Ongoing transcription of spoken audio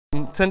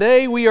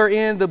Today we are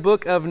in the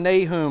book of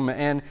Nahum,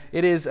 and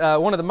it is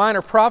one of the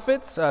minor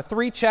prophets,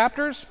 3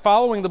 chapters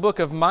following the book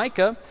of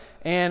Micah,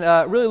 and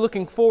really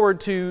looking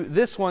forward to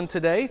this one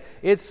today.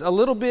 It's a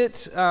little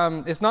bit,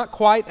 it's not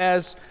quite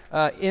as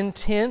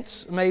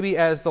intense maybe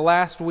as the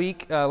last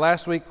week.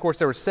 Last week, of course,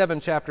 there were 7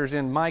 chapters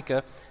in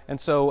Micah, and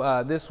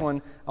so this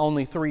one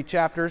only 3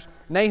 chapters.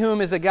 Nahum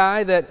is a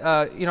guy that,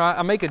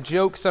 I make a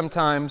joke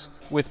sometimes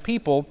with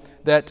people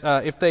that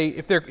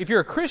if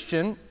you're a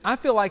Christian, I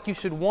feel like you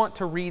should want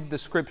to read the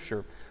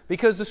Scripture,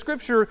 because the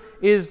Scripture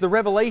is the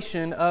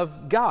revelation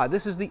of God.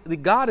 This is the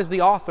God is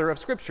the author of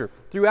Scripture.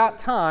 Throughout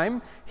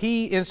time,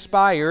 He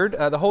inspired,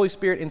 the Holy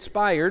Spirit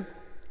inspired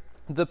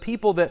the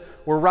people that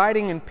were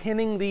writing and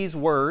penning these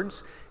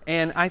words.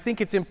 And I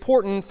think it's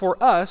important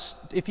for us,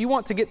 if you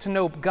want to get to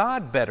know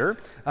God better,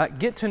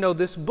 get to know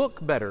this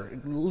book better.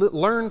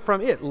 Learn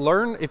from it.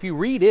 If you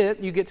read it,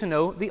 you get to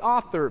know the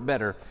author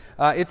better.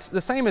 It's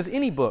the same as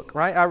any book,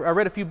 right? I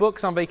read a few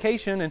books on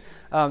vacation,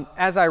 and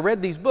as I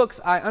read these books,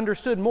 I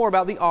understood more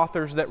about the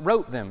authors that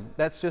wrote them.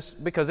 That's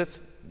just because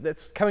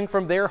it's coming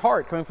from their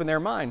heart, coming from their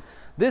mind.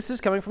 This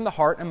is coming from the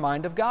heart and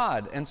mind of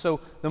God. And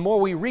so the more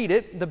we read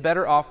it, the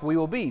better off we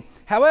will be.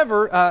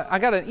 However, I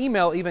got an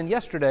email even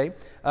yesterday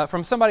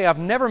from somebody I've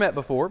never met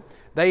before.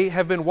 They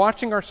have been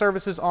watching our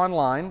services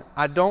online.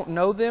 I don't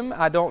know them.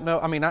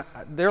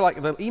 They're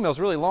like, the email's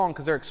really long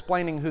because they're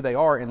explaining who they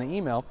are in the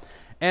email.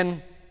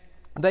 And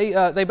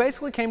they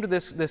basically came to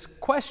this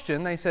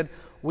question. They said,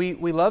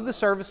 we love the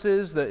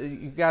services, that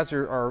you guys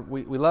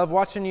we love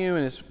watching you,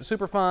 and it's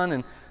super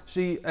fun.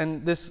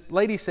 And this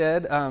lady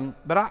said,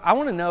 but I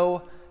want to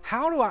know,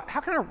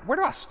 where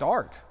do I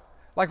start?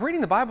 Like,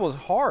 reading the Bible is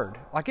hard.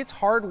 Like, it's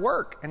hard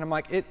work. And I'm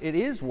like, it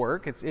is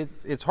work.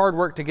 It's hard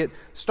work to get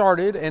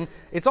started, and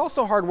it's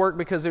also hard work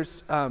because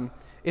there's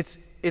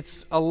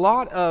it's a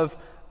lot of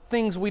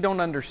things we don't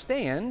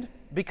understand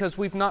because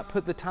we've not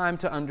put the time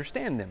to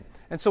understand them.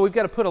 And so we've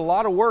got to put a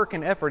lot of work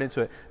and effort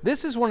into it.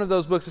 This is one of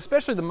those books,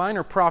 especially the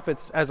minor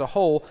prophets as a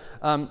whole.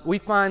 We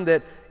find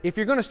that if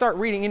you're going to start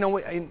reading,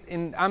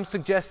 and I'm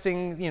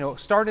suggesting,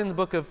 start in the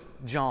book of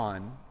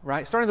John,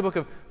 right? Start in the book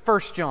of 1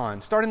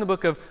 John. Start in the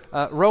book of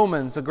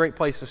Romans, a great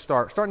place to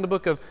start. Start in the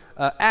book of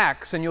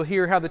Acts, and you'll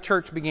hear how the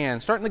church began.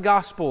 Start in the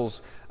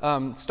Gospels.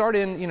 Start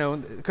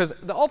in, because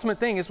the ultimate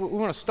thing is we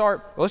want to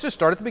start, let's just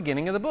start at the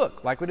beginning of the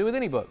book, like we do with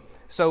any book.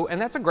 So,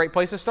 and that's a great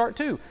place to start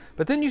too.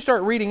 But then you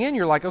start reading in,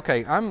 you're like,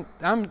 okay, I'm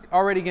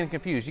already getting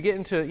confused. You get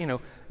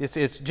into,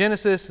 it's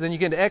Genesis, then you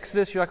get into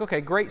Exodus, you're like,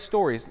 okay, great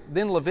stories.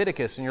 Then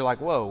Leviticus, and you're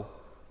like, whoa,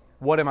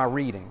 what am I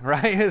reading,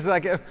 right? It's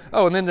like,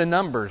 and then the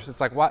Numbers.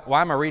 It's like,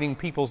 why am I reading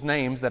people's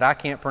names that I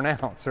can't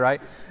pronounce, right?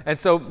 And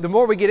so the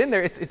more we get in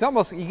there, it's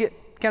almost, you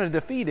get kind of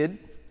defeated,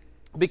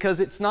 because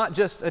it's not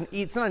an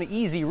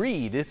easy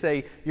read.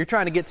 You're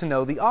trying to get to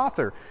know the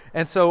author.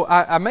 And so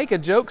I make a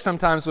joke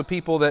sometimes with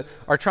people that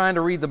are trying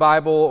to read the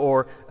Bible,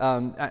 or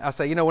I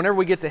say, whenever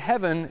we get to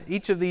heaven,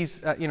 each of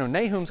these,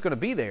 Nahum's going to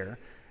be there,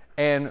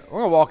 and we're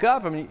going to walk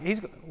up. what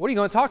are you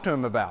going to talk to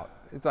him about?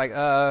 It's like,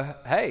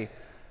 hey,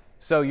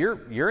 so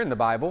you're in the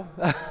Bible.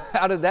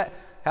 How'd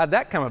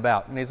that come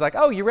about? And he's like,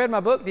 oh, you read my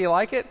book? Do you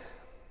like it?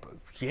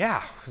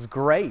 Yeah, it was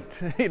great.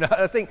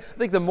 I think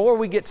the more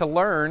we get to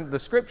learn the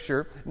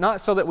Scripture,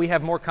 not so that we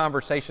have more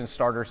conversation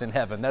starters in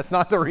heaven. That's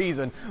not the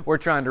reason we're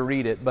trying to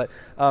read it. But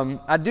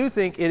I do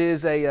think it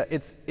is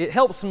it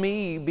helps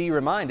me be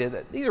reminded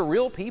that these are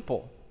real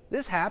people.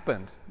 This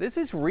happened. This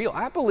is real.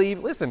 I believe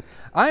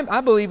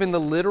in the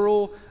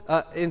literal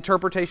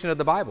interpretation of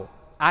the Bible.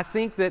 I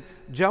think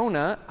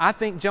Jonah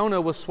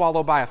was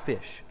swallowed by a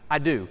fish. I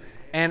do.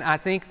 And I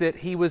think that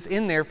he was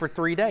in there for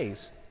 3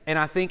 days. And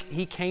I think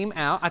he came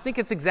out. I think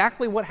it's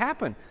exactly what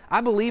happened.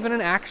 I believe in an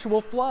actual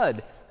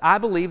flood. I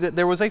believe that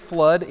there was a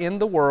flood in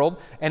the world,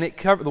 and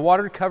the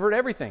water covered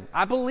everything.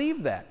 I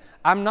believe that.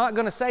 I'm not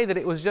going to say that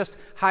it was just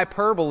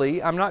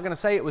hyperbole. I'm not going to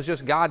say it was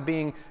just God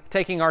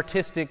taking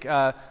artistic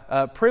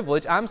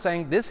privilege. I'm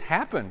saying this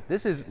happened.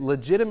 This has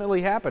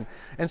legitimately happened.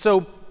 And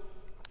so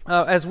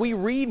as we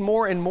read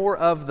more and more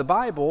of the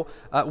Bible,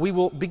 we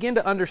will begin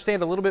to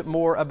understand a little bit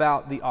more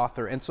about the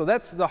author. And so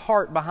that's the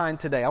heart behind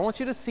today. I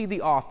want you to see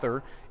the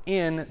author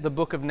in the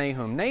book of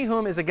Nahum.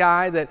 Nahum is a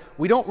guy that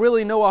we don't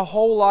really know a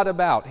whole lot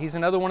about. He's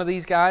another one of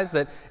these guys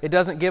that it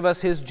doesn't give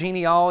us his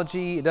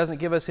genealogy. It doesn't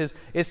give us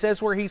it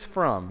says where he's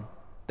from.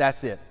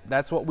 That's it.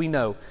 That's what we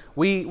know.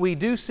 We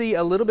do see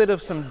a little bit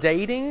of some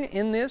dating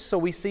in this, so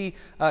we see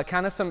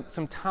kind of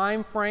some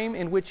time frame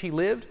in which he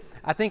lived.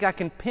 I think I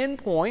can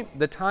pinpoint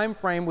the time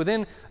frame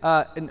within,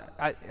 I've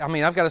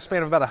got a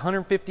span of about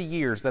 150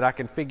 years that I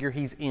can figure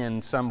he's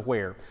in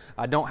somewhere.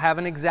 I don't have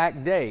an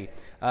exact day,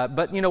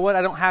 but you know what?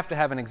 I don't have to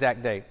have an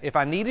exact day. If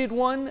I needed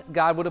one,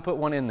 God would have put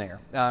one in there.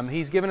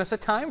 He's given us a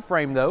time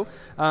frame, though,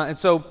 and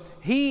so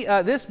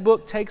this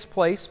book takes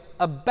place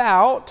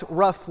about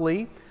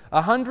roughly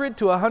 100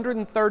 to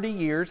 130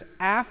 years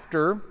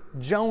after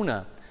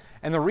Jonah.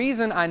 And the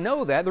reason I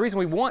know that, the reason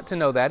we want to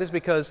know that, is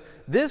because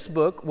this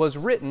book was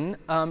written,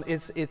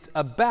 it's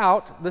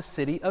about the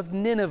city of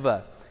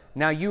Nineveh.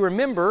 Now, you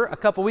remember a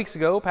couple weeks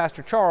ago,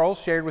 Pastor Charles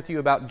shared with you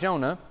about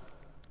Jonah.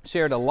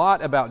 shared a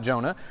lot about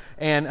Jonah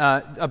and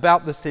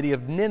about the city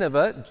of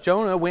Nineveh.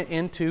 Jonah went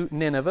into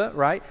Nineveh,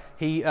 right?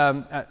 He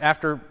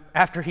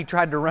after he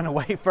tried to run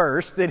away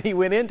first, then he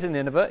went into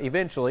Nineveh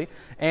eventually,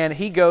 and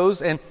he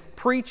goes and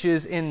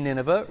preaches in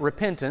Nineveh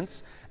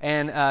repentance.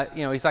 And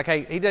he's like,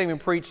 hey, he doesn't even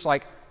preach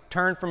like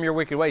turn from your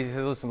wicked ways. He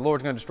says, listen, the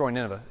Lord's going to destroy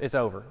Nineveh. It's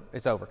over.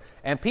 It's over.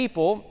 And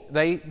people,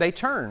 they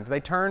turned. They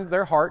turned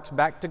their hearts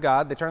back to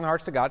God. They turned their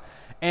hearts to God,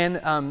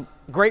 and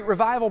great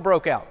revival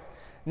broke out.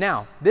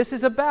 Now, this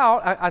is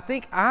about, I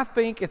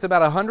think it's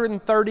about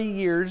 130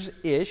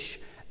 years-ish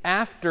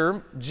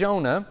after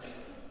Jonah.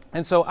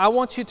 And so I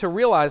want you to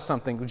realize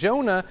something.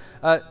 Jonah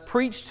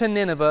preached to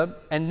Nineveh,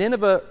 and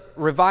Nineveh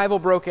revival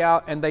broke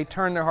out, and they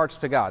turned their hearts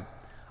to God.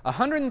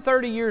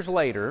 130 years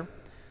later,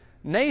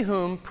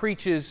 Nahum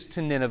preaches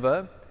to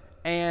Nineveh,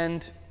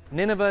 and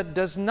Nineveh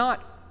does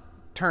not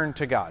turn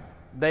to God.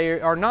 They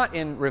are not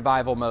in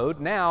revival mode.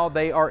 Now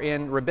they are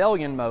in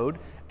rebellion mode,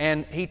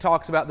 and he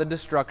talks about the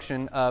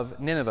destruction of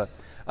Nineveh.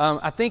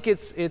 I think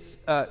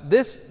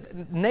this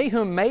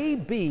Nahum may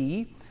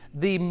be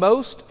the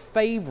most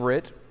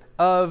favorite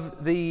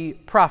of the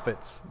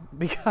prophets,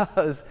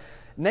 because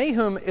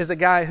Nahum is a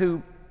guy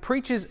who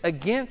preaches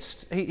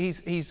against,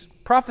 he's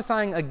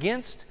prophesying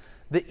against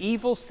the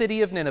evil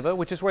city of Nineveh,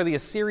 which is where the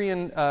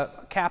Assyrian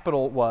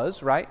capital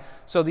was, right?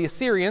 So the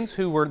Assyrians,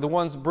 who were the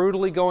ones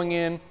brutally going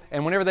in,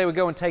 and whenever they would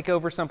go and take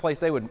over someplace,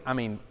 they would,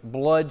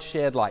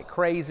 bloodshed like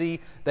crazy.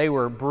 They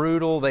were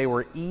brutal. They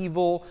were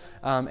evil.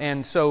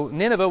 And so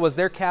Nineveh was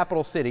their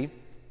capital city.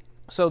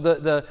 So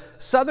the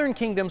southern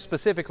kingdom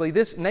specifically,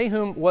 this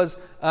Nahum was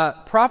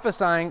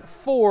prophesying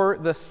for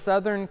the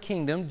southern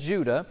kingdom,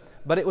 Judah,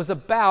 but it was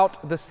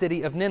about the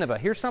city of Nineveh.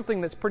 Here's something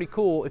that's pretty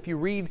cool. If you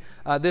read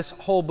this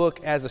whole book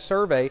as a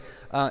survey,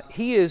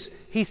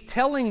 he's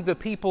telling the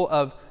people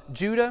of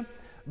Judah,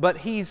 but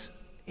he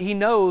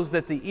knows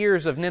that the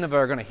ears of Nineveh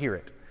are going to hear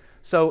it.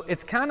 So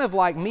it's kind of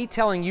like me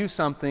telling you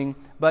something,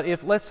 but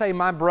if, let's say,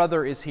 my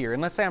brother is here,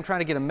 and let's say I'm trying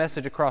to get a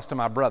message across to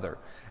my brother,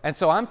 and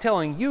so I'm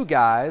telling you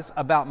guys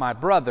about my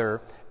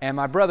brother, and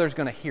my brother's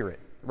going to hear it,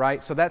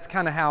 right? So that's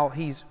kind of how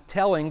he's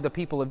telling the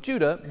people of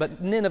Judah,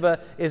 but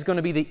Nineveh is going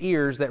to be the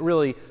ears that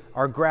really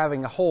are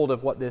grabbing a hold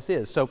of what this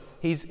is. So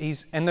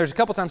and there's a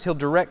couple times he'll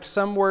direct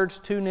some words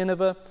to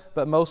Nineveh,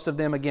 but most of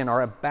them, again,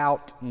 are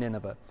about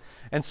Nineveh.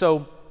 And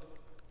so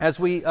as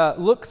we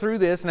look through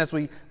this and as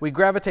we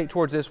gravitate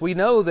towards this, we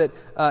know that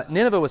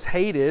Nineveh was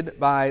hated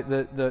by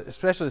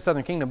especially the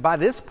southern kingdom. By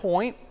this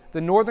point, the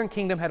northern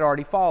kingdom had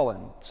already fallen.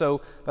 So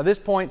by this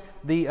point,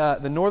 the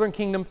northern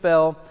kingdom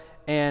fell,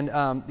 and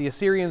the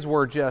Assyrians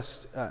were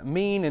just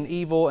mean and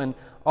evil and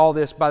all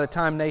this by the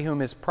time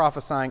Nahum is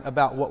prophesying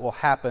about what will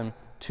happen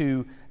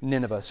to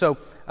Nineveh. So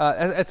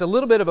it's a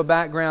little bit of a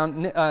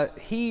background.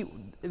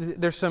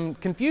 There's some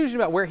confusion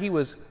about where he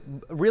was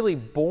really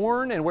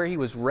born and where he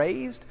was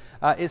raised.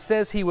 It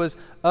says he was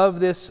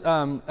of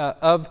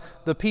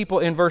the people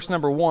in verse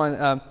number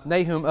 1,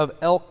 Nahum of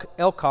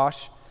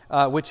Elkosh,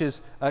 which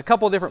is a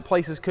couple of different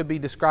places could be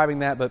describing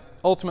that, but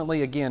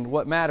ultimately, again,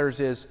 what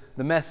matters is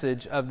the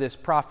message of this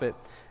prophet.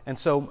 And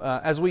so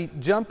as we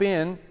jump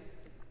in,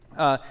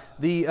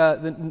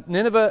 the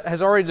Nineveh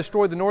has already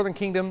destroyed the northern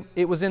kingdom.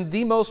 It was in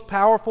the most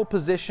powerful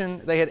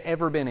position they had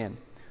ever been in.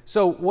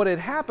 So what had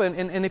happened,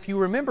 and if you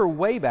remember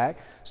way back,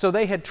 so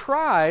they had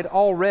tried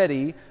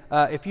already,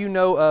 if you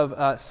know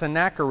of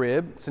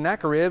Sennacherib,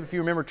 if you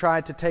remember,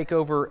 tried to take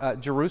over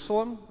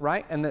Jerusalem,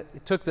 right? And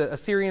it took the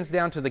Assyrians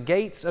down to the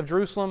gates of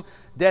Jerusalem.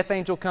 Death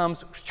angel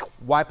comes,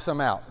 wipes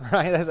them out,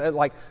 right? That's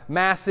like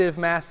massive,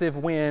 massive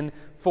win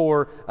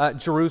for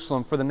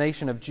Jerusalem, for the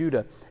nation of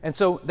Judah. And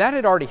so that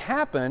had already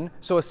happened,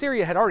 so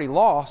Assyria had already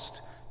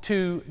lost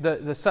to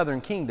the southern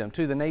kingdom,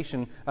 to the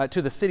nation,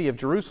 to the city of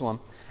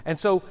Jerusalem. And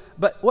so,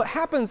 but what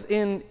happens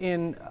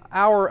in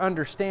our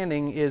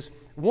understanding is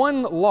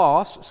one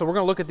loss, so we're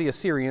going to look at the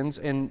Assyrians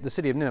in the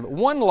city of Nineveh.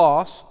 One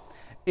loss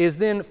is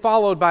then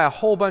followed by a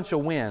whole bunch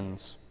of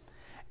wins.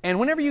 And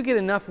whenever you get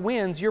enough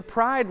wins, your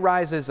pride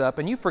rises up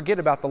and you forget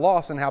about the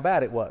loss and how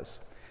bad it was.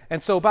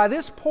 And so by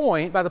this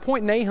point, by the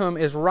point Nahum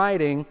is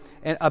writing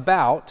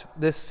about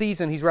this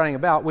season he's writing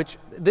about, which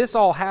this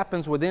all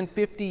happens within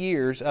 50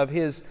 years of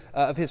his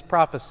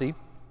prophecy,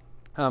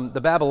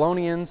 the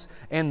Babylonians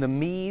and the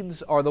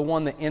Medes are the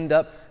one that end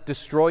up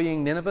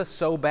destroying Nineveh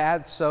so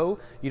bad so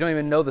you don't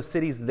even know the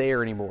city's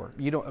there anymore.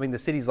 The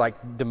city's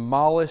like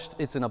demolished.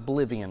 It's in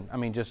oblivion.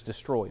 Just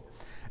destroyed.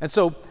 And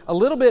so a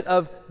little bit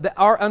of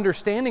our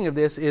understanding of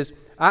this is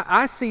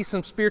I see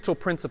some spiritual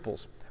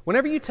principles.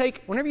 Whenever you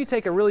take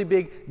a really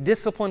big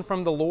discipline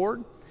from the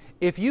Lord,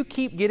 if you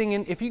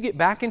get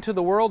back into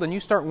the world and you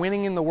start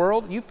winning in the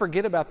world, you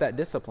forget about that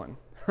discipline.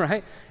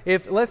 Right?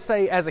 If, let's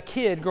say, as a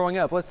kid growing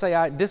up, let's say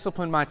I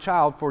disciplined my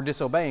child for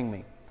disobeying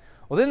me.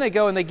 Well, then they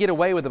go and they get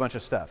away with a bunch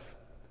of stuff.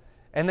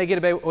 And they get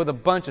away with a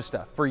bunch of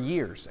stuff for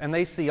years. And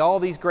they see all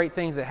these great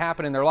things that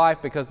happen in their life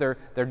because they're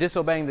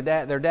disobeying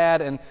their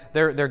dad, and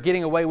they're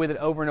getting away with it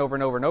over and over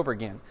and over and over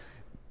again.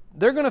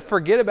 They're going to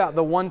forget about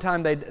the one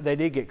time they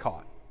did get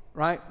caught.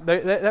 right?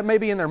 That may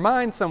be in their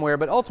mind somewhere,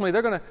 but ultimately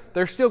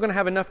they're still going to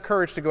have enough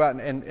courage to go out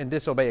and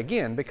disobey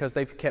again because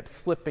they've kept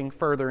slipping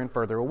further and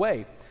further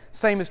away.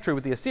 Same is true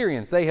with the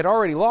Assyrians. They had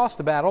already lost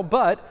a battle,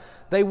 but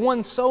they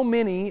won so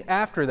many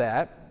after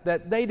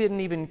that they didn't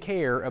even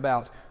care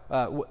about,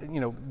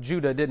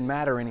 Judah didn't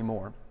matter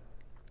anymore.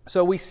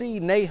 So we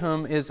see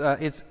Nahum is,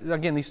 it's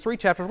again, these 3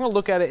 chapters. We're going to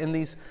look at it in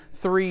these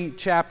 3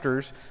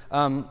 chapters,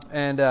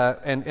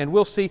 and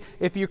we'll see.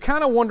 If you're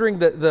kind of wondering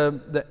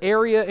the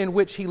area in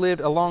which he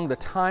lived along the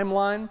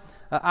timeline,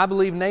 I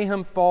believe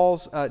Nahum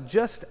falls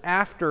just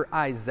after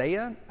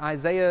Isaiah.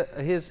 Isaiah,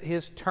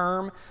 his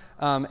term,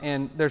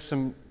 and there's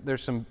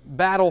some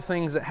battle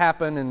things that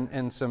happen,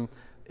 and some.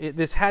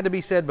 This had to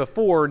be said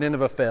before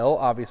Nineveh fell,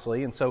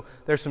 obviously, and so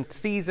there's some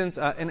seasons,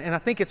 and I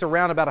think it's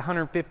around about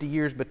 150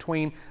 years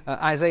between.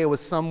 Isaiah was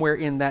somewhere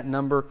in that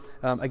number.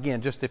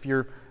 Again, just if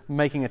you're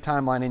making a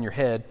timeline in your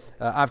head,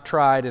 I've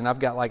tried, and I've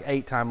got like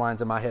 8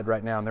 timelines in my head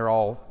right now, and they're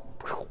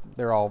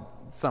all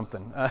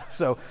something.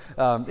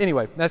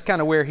 Anyway, that's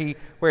kind of where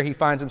he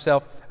finds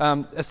himself.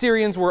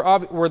 Assyrians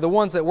were the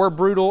ones that were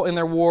brutal in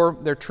their war,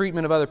 their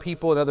treatment of other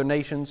people and other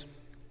nations.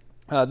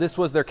 This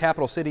was their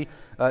capital city,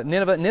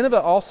 Nineveh.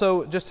 Nineveh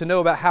also, just to know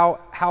about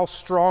how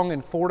strong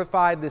and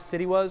fortified this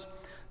city was,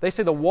 they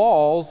say the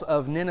walls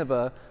of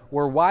Nineveh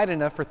were wide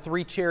enough for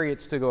 3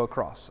 chariots to go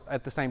across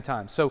at the same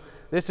time. So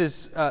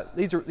these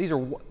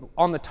are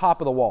on the top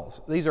of the walls.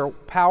 These are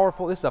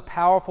powerful. This is a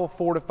powerful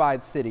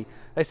fortified city.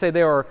 They say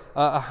there are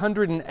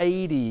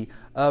 180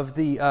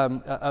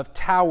 of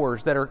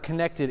towers that are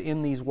connected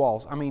in these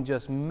walls. I mean,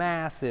 just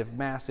massive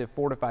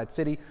fortified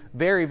city.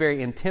 Very,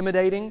 very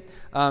intimidating.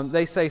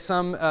 They say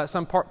some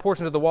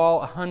portions of the wall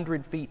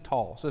 100 feet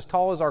tall. So as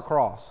tall as our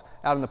cross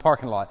out in the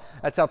parking lot.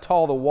 That's how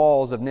tall the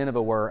walls of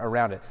Nineveh were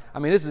around it. I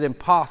mean, this is an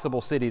impossible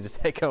city to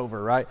take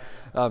over, right?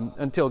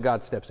 Until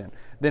God steps in,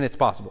 then it's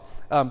possible.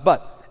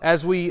 But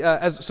as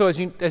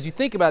you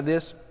think about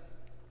this,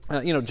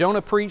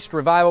 Jonah preached,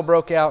 revival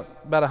broke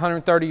out about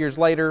 130 years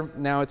later.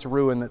 Now it's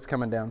ruin that's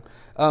coming down.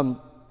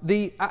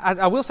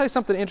 I will say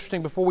something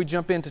interesting before we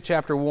jump into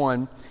chapter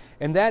 1,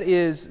 and that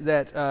is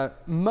that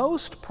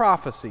most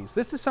prophecies,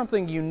 this is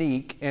something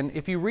unique, and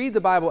if you read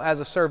the Bible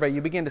as a survey,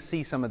 you begin to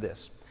see some of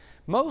this.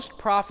 Most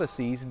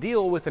prophecies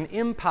deal with an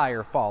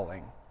empire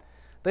falling.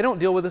 They don't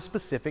deal with a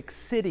specific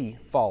city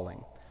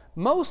falling.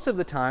 Most of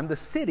the time, the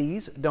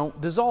cities don't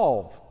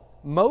dissolve.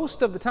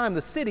 Most of the time,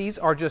 the cities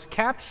are just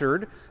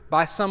captured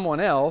by someone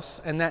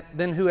else, and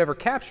then whoever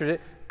captured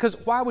it, because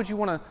why would you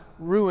want to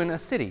ruin a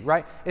city,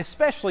 right?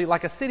 Especially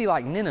like a city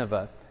like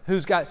Nineveh,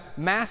 who's got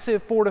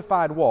massive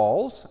fortified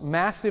walls,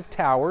 massive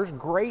towers,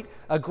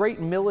 a great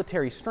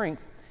military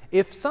strength.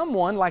 If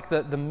someone like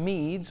the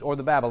Medes or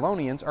the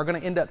Babylonians are going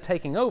to end up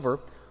taking over,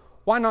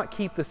 why not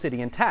keep the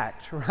city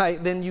intact,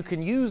 right? Then you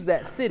can use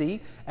that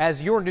city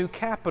as your new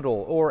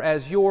capital, or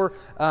as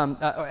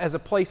as a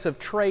place of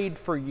trade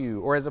for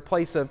you, or as a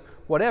place of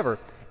whatever.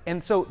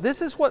 And so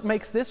this is what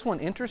makes this one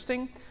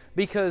interesting,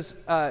 because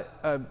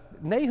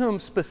Nahum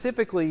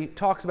specifically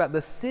talks about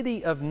the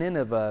city of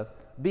Nineveh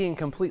being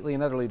completely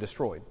and utterly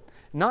destroyed.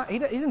 He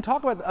didn't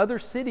talk about the other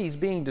cities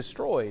being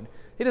destroyed.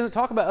 He doesn't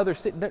talk about other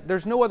cities.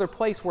 There's no other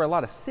place where a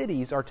lot of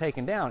cities are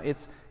taken down.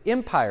 It's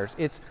empires.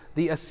 It's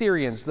the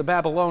Assyrians, the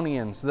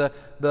Babylonians,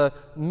 the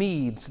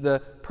Medes,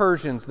 the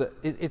Persians.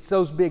 It's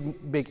those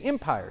big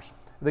empires.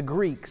 The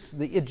Greeks,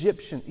 the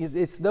Egyptians.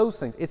 It's those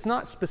things. It's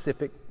not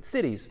specific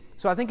cities.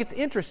 So I think it's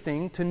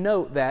interesting to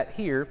note that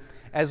here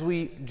as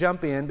we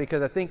jump in,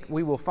 because I think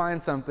we will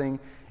find something,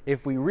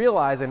 if we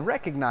realize and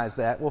recognize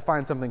that, we'll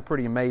find something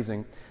pretty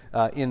amazing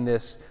in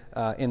this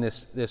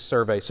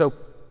survey. So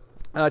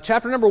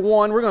chapter number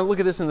 1, we're going to look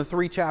at this in the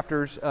 3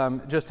 chapters,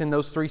 just in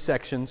those 3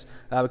 sections,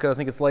 because I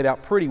think it's laid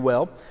out pretty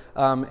well.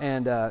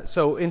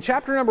 So in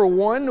chapter number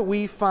 1,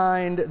 we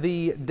find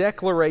the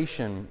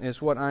declaration,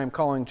 is what I'm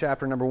calling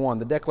chapter number 1,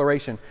 the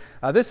declaration.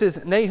 This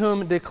is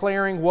Nahum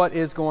declaring what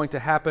is going to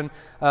happen.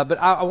 But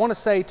I want to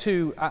say,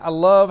 too, I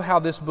love how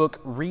this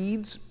book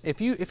reads. If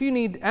you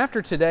need,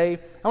 after today,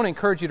 I want to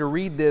encourage you to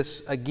read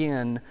this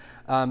again,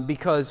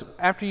 because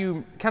after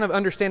you kind of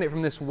understand it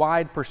from this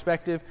wide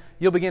perspective,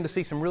 you'll begin to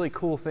see some really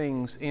cool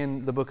things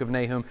in the book of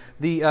Nahum.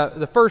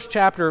 The first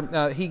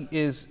chapter, he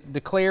is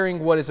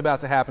declaring what is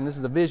about to happen. This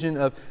is the vision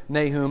of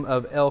Nahum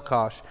of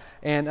Elkosh.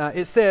 And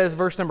it says,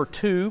 verse number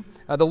 2,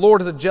 the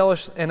Lord is a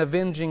jealous and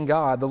avenging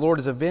God. The Lord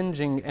is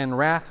avenging and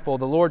wrathful.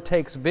 The Lord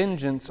takes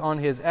vengeance on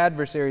his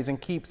adversaries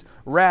and keeps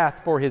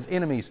wrath for his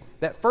enemies.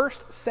 That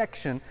first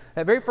section,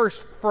 that very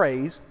first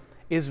phrase,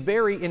 is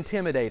very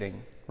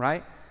intimidating,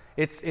 right?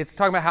 It's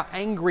talking about how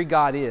angry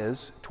God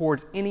is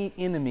towards any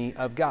enemy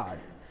of God.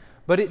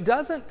 But it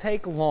doesn't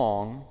take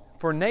long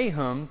for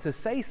Nahum to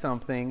say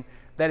something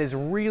that is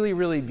really,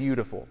 really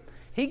beautiful.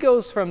 He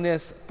goes from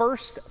this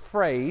first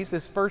phrase,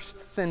 this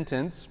first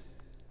sentence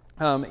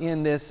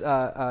in this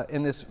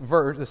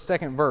verse, the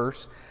second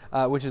verse,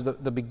 which is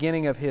the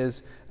beginning of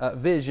his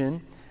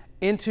vision,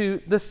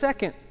 into the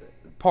second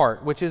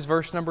part, which is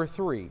verse number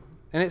 3.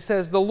 And it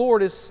says, "The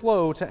Lord is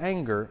slow to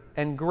anger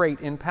and great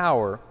in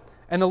power,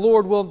 and the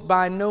Lord will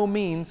by no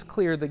means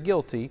clear the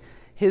guilty.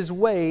 His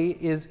way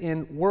is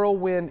in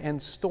whirlwind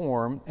and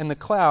storm, and the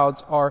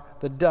clouds are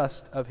the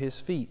dust of his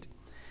feet.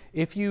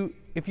 If you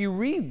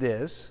read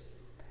this,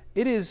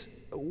 it's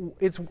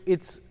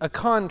a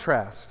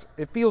contrast.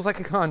 It feels like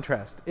a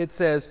contrast. It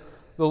says,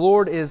 the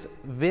Lord is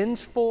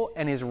vengeful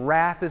and his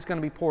wrath is going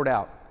to be poured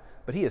out,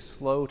 but he is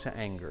slow to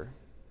anger.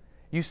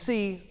 You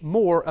see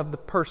more of the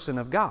person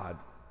of God,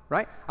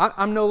 right?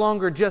 I'm no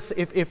longer just,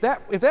 if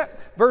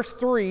that verse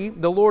 3,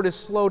 the Lord is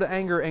slow to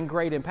anger and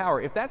great in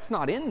power, if that's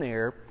not in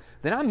there,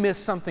 then I miss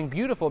something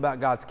beautiful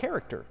about God's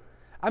character.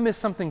 I miss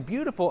something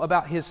beautiful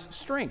about his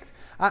strength.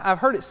 I've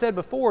heard it said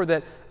before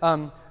that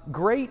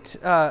great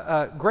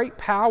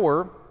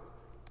power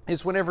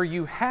is whenever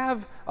you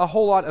have a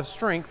whole lot of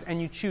strength and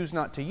you choose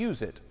not to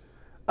use it.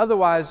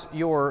 Otherwise,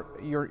 you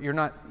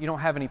don't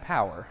have any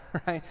power,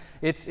 right?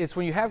 It's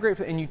when you have great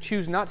and you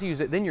choose not to use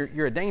it, then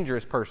you're a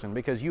dangerous person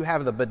because you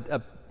have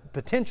the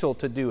potential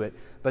to do it,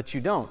 but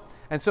you don't.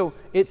 And so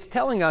it's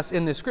telling us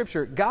in this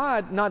scripture,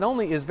 God not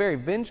only is very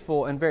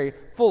vengeful and very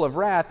full of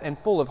wrath and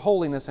full of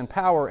holiness and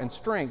power and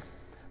strength,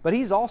 but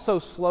he's also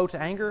slow to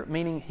anger,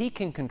 meaning he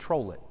can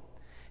control it.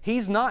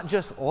 He's not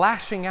just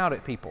lashing out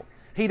at people.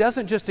 He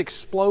doesn't just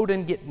explode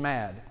and get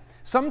mad.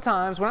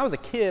 Sometimes, when I was a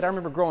kid, I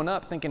remember growing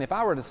up thinking if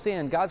I were to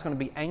sin, God's going to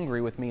be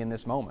angry with me in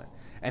this moment.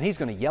 And he's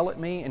going to yell at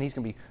me, and he's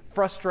going to be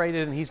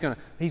frustrated, and he's going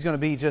to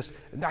be just,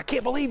 I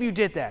can't believe you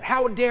did that.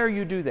 How dare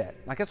you do that?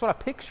 Like, that's what I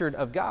pictured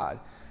of God.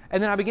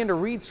 And then I began to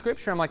read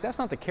Scripture. I'm like, that's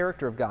not the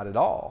character of God at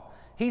all.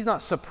 He's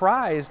not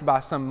surprised by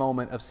some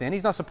moment of sin.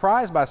 He's not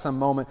surprised by some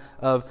moment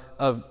of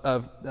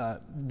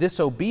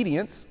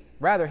disobedience.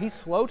 Rather, he's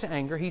slow to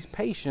anger. He's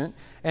patient.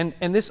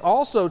 And this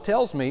also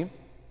tells me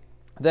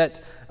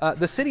that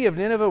the city of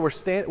Nineveh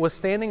was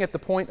standing at the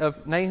point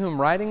of Nahum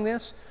writing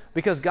this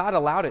because God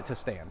allowed it to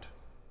stand.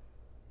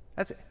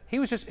 That's it. He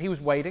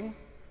was waiting.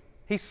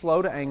 He's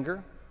slow to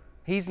anger.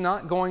 He's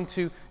not going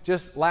to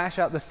just lash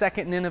out. The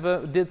second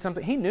Nineveh did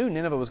something, he knew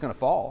Nineveh was going to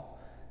fall.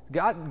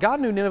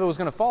 God knew Nineveh was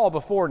going to fall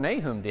before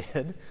Nahum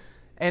did.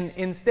 And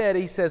instead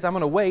he says, I'm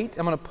going to wait.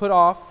 I'm going to put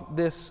off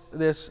this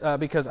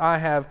because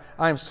I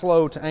am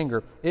slow to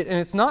anger. And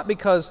it's not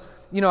because,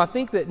 I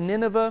think that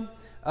Nineveh,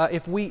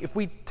 if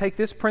we take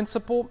this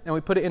principle and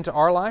we put it into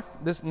our life,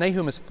 this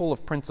Nahum is full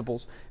of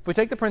principles. If we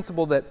take the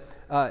principle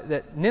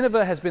that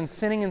Nineveh has been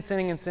sinning and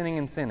sinning and sinning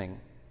and sinning,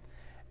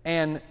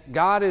 and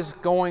God is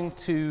going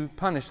to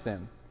punish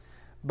them.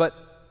 But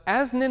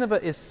as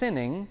Nineveh is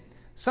sinning,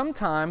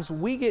 sometimes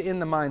we get in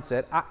the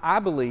mindset, I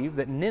believe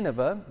that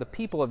Nineveh, the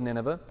people of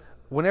Nineveh,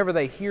 whenever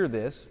they hear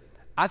this,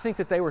 I think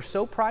that they were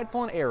so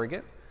prideful and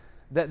arrogant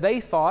that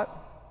they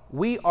thought,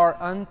 we are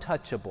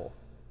untouchable.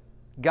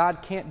 God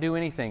can't do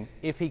anything.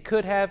 If he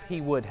could have,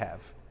 he would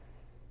have.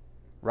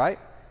 Right?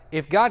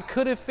 If God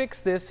could have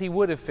fixed this, he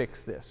would have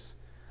fixed this.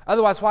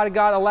 Otherwise, why did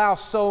God allow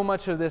so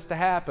much of this to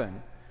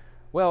happen?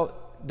 Well,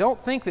 don't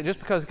think that just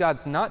because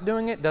God's not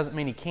doing it doesn't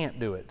mean he can't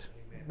do it.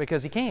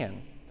 Because he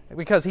can.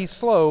 Because he's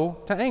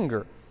slow to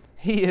anger.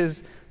 He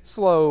is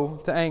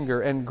slow to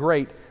anger and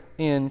great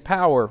in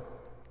power.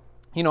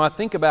 I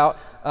think about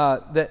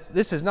that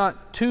this is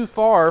not too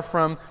far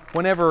from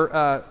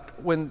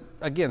when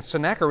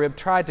Sennacherib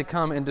tried to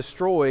come and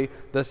destroy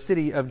the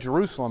city of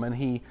Jerusalem, and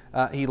he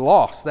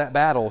lost that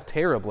battle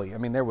terribly. I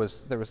mean, there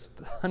was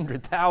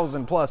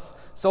 100,000 plus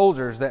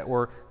soldiers that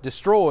were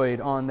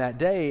destroyed on that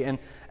day, and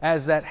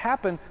as that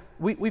happened,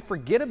 we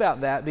forget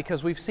about that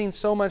because we've seen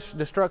so much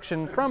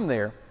destruction from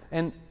there,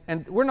 and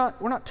we're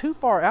not too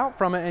far out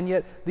from it, and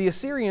yet the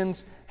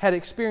Assyrians had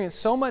experienced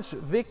so much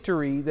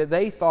victory that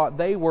they thought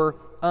they were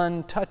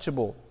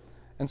untouchable,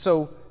 and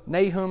so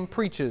Nahum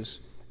preaches.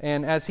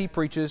 And as he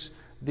preaches,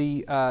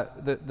 the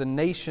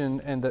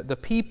nation and the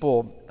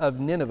people of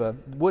Nineveh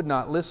would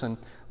not listen.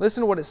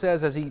 Listen to what it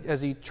says as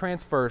he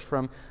transfers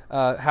from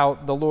how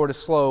the Lord is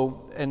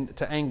slow and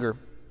to anger.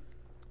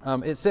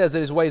 It says that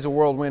his ways are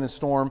whirlwind and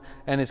storm,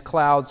 and his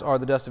clouds are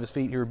the dust of his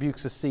feet. He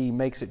rebukes the sea,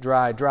 makes it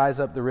dry, dries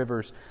up the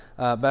rivers.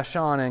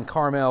 Bashan and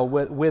Carmel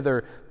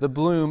wither, the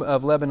bloom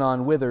of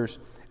Lebanon withers.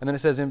 And then it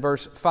says in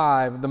verse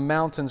 5, the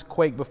mountains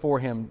quake before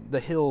him, the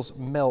hills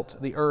melt,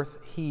 the earth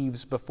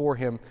heaves before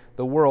him,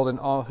 the world and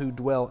all who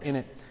dwell in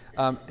it.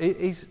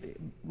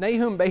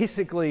 Nahum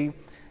basically,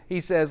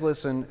 he says,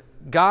 listen,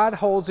 God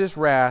holds his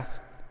wrath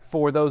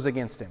for those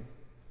against him.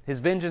 His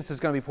vengeance is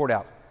going to be poured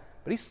out.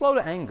 But he's slow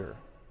to anger.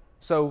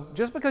 So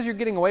just because you're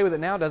getting away with it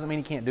now doesn't mean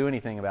he can't do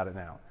anything about it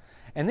now.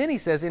 And then he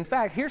says, in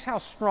fact, here's how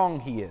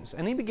strong he is.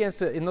 And he begins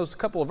to, in those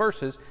couple of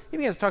verses, he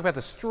begins to talk about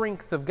the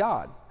strength of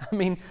God. I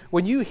mean,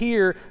 when you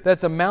hear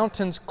that the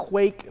mountains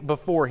quake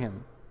before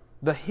him,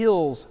 the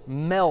hills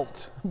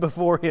melt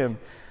before him,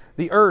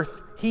 the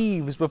earth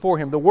heaves before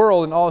him, the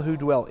world and all who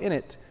dwell in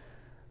it,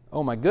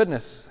 oh my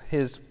goodness,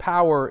 his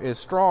power is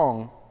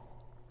strong.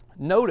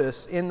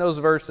 Notice in those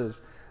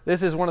verses,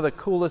 this is one of the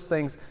coolest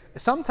things.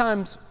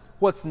 Sometimes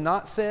what's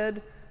not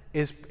said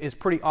is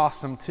pretty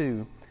awesome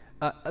too.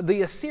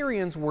 The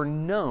Assyrians were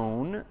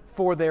known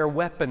for their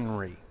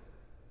weaponry.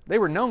 They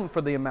were known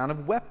for the amount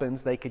of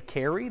weapons they could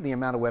carry, the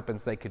amount of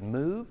weapons they could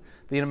move,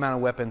 the amount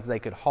of weapons they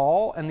could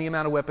haul, and the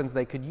amount of weapons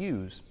they could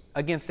use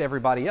against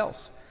everybody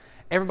else.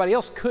 Everybody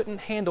else couldn't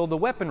handle the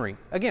weaponry.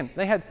 Again,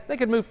 they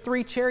could move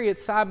 3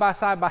 chariots side by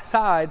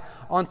side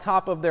on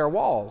top of their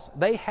walls.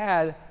 They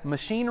had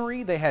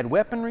machinery, they had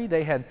weaponry,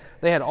 they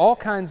had all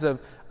kinds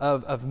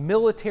of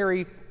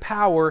military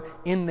power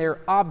in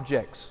their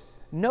objects.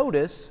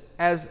 Notice,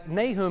 as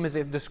Nahum is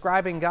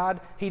describing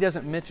God, he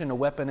doesn't mention a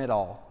weapon at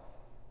all,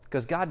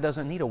 because God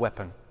doesn't need a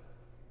weapon.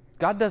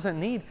 God doesn't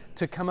need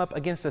to come up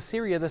against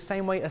Assyria the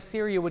same way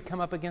Assyria would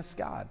come up against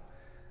God.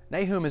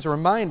 Nahum is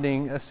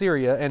reminding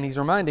Assyria, and he's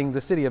reminding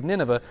the city of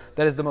Nineveh,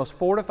 that is the most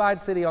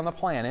fortified city on the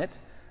planet,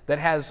 that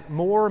has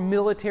more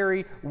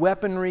military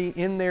weaponry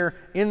in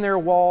their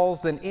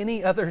walls than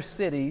any other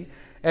city.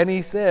 And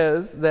he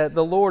says that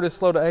the Lord is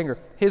slow to anger.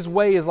 His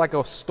way is like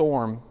a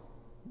storm.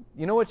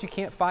 You know what you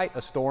can't fight?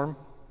 A storm.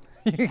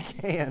 You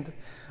can't.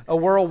 A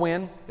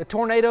whirlwind. A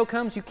tornado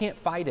comes, you can't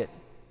fight it.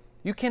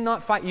 You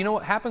cannot fight. You know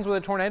what happens with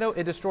a tornado?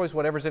 It destroys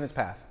whatever's in its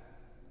path.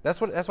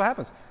 That's what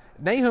happens.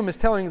 Nahum is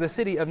telling the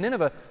city of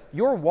Nineveh,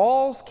 your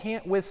walls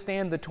can't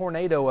withstand the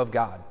tornado of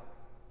God.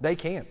 They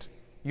can't.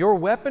 Your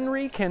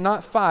weaponry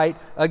cannot fight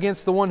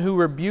against the one who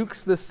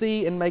rebukes the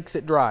sea and makes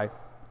it dry,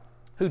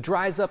 who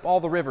dries up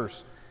all the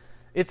rivers.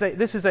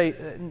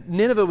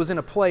 Nineveh was in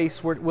a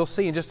place where we'll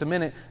see in just a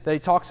minute that he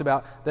talks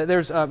about that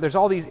there's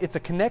all these, it's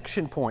a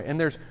connection point, and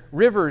there's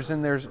rivers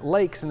and there's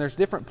lakes and there's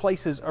different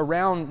places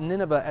around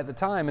Nineveh at the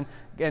time,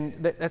 and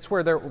that's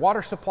where their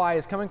water supply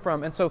is coming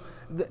from. And so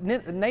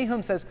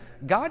Nahum says,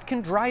 God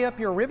can dry up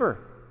your river.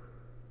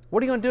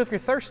 What are you going to do if you're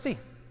thirsty?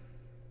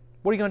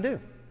 What are you going to do?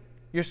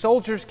 Your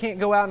soldiers can't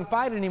go out and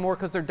fight anymore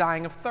because they're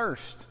dying of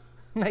thirst.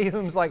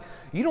 Nahum's like,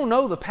 you don't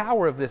know the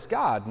power of this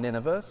God,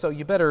 Nineveh, so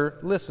you better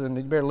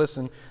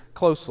listen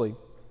closely.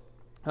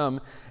 And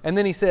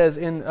then he says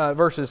in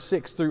verses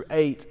 6 through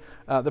 8,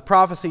 the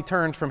prophecy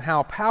turns from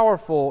how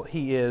powerful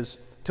he is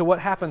to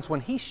what happens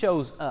when he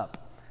shows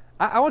up.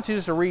 I want you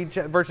just to read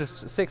verses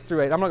 6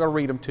 through 8. I'm not going to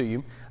read them to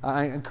you.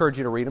 I encourage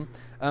you to read them.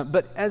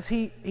 But as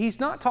he's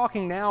not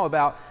talking now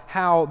about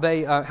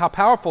how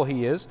powerful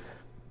he is,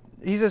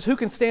 he says, who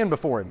can stand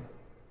before him?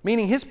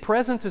 Meaning his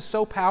presence is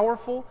so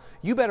powerful,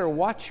 you better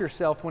watch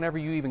yourself whenever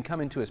you even come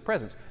into his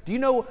presence. Do you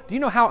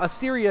know how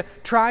Assyria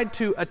tried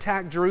to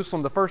attack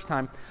Jerusalem the first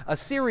time?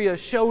 Assyria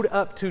showed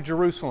up to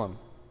Jerusalem.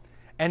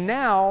 And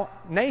now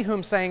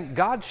Nahum's saying,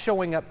 God's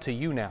showing up to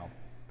you now.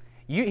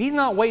 He's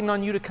not waiting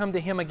on you to come to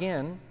him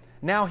again.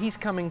 Now he's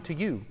coming to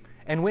you.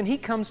 And when he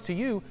comes to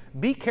you,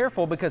 be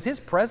careful, because his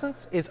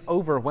presence is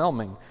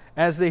overwhelming.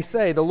 As they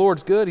say, the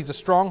Lord's good. He's a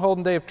stronghold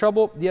in day of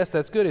trouble. Yes,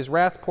 that's good. His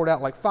wrath poured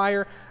out like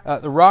fire.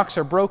 The rocks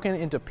are broken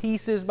into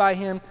pieces by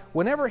him.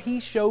 Whenever he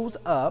shows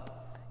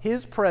up,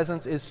 his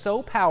presence is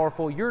so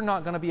powerful, you're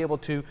not going to be able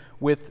to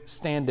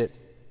withstand it.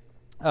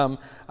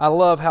 I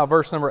love how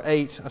verse number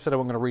 8, I said I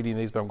wasn't going to read any of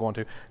these, but I'm going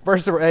to.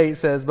 Verse number 8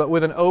 says, but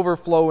with an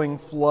overflowing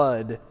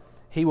flood,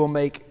 he will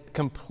make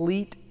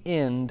complete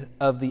end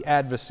of the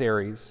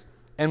adversaries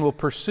and will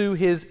pursue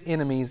his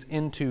enemies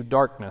into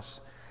darkness.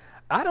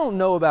 I don't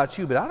know about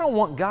you, but I don't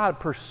want God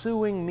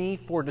pursuing me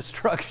for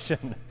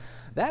destruction.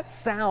 That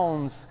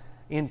sounds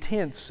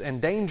intense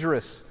and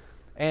dangerous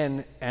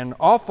and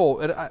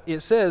awful.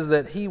 It says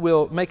that he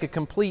will make a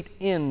complete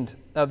end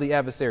of the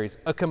adversaries.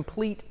 A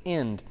complete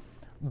end.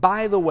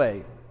 By the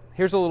way,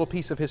 here's a little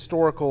piece of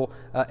historical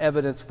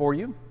evidence for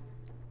you.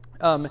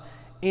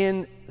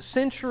 In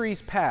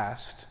centuries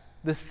past,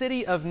 the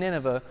city of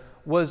Nineveh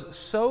was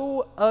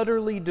so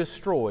utterly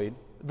destroyed,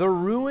 the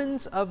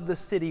ruins of the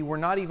city were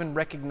not even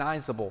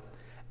recognizable.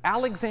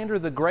 Alexander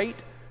the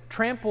Great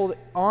trampled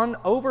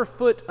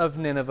overfoot of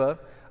Nineveh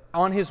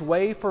on his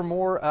way for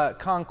more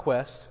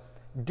conquest,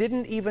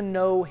 didn't even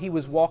know he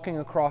was walking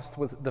across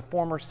with the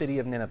former city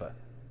of Nineveh.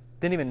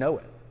 Didn't even know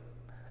it.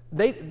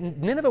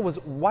 Nineveh was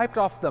wiped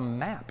off the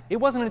map. It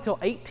wasn't until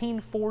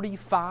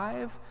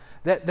 1845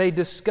 that they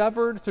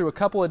discovered, through a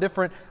couple of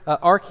different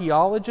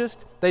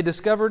archaeologists, they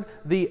discovered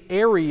the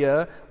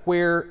area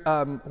where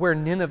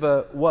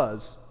Nineveh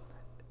was.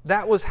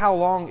 That was how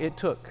long it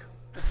took.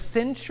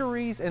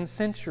 Centuries and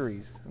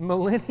centuries,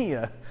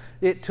 millennia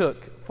it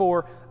took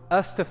for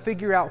us to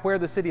figure out where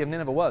the city of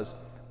Nineveh was.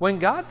 When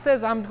God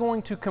says, I'm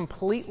going to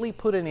completely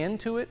put an end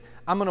to it,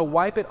 I'm going to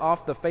wipe it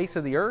off the face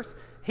of the earth,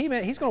 He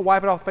meant he's going to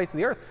wipe it off the face of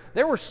the earth.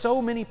 There were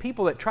so many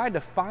people that tried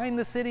to find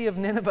the city of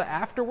Nineveh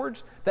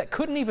afterwards that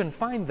couldn't even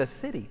find the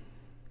city.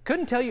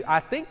 Couldn't tell you,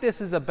 I think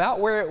this is about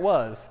where it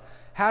was.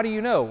 How do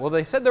you know? Well,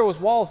 they said there was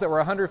walls that were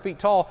 100 feet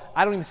tall.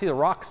 I don't even see the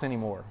rocks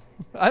anymore.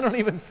 I don't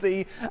even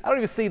see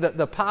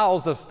the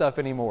piles of stuff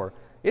anymore.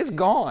 It's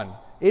gone.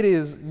 It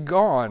is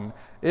gone.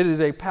 It is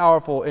a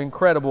powerful,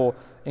 incredible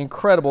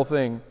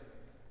thing.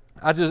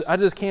 I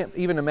just can't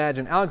even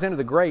imagine Alexander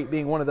the Great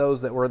being one of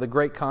those that were the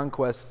great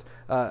conquest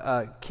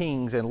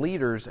kings and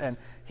leaders, and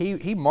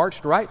he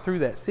marched right through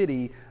that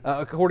city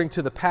according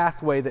to the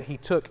pathway that he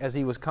took as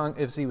he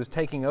was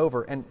taking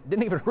over, and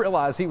didn't even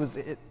realize he was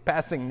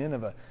passing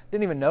Nineveh.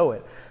 Didn't even know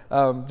it.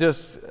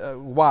 Just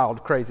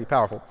wild, crazy,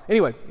 powerful.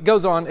 Anyway, it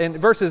goes on in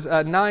verses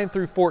 9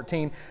 through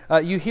 14.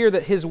 You hear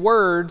that his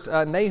words,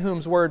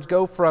 Nahum's words,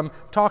 go from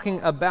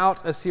talking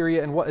about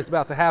Assyria and what is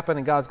about to happen,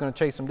 and God's going to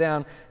chase them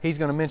down. He's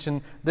going to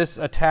mention this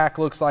attack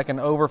looks like an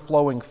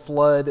overflowing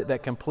flood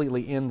that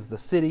completely ends the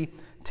city.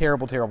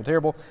 Terrible, terrible,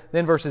 terrible.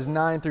 Then verses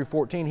 9 through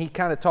 14, he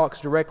kind of talks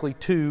directly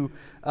to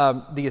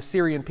the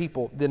Assyrian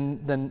people, the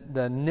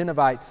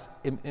Ninevites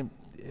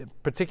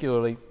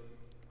particularly.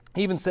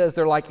 He even says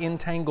they're like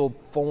entangled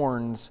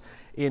thorns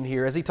in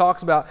here. As he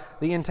talks about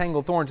the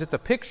entangled thorns, it's a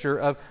picture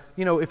of,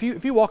 if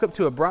you walk up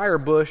to a briar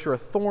bush or a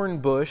thorn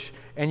bush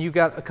and you've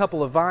got a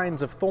couple of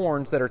vines of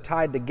thorns that are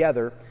tied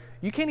together,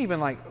 you can't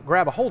even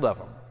grab a hold of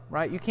them,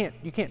 right? You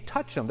can't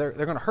touch them. They're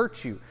going to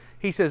hurt you.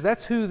 He says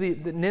that's who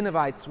the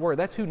Ninevites were.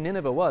 That's who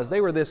Nineveh was.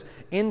 They were this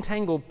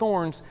entangled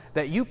thorns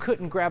that you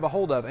couldn't grab a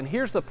hold of. And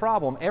here's the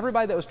problem.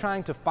 Everybody that was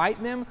trying to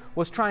fight them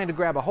was trying to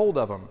grab a hold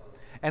of them.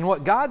 And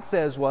what God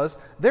says was,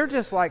 they're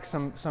just like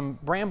some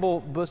bramble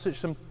bushes,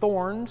 some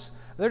thorns.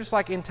 They're just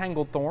like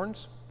entangled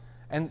thorns.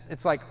 And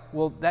it's like,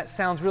 well, that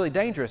sounds really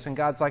dangerous. And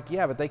God's like,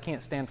 yeah, but they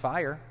can't stand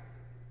fire.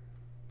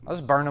 I'll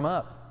just burn them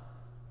up.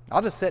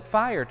 I'll just set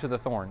fire to the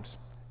thorns.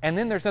 And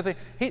then there's nothing.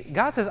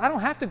 God says, I don't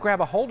have to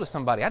grab a hold of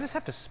somebody. I just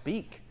have to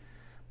speak.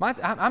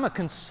 I'm a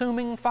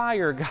consuming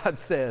fire,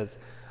 God says.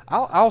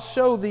 I'll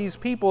show these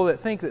people that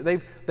think that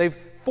they've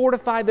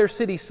fortified their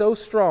city so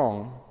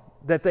strong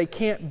that they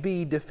can't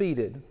be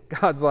defeated.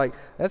 God's like,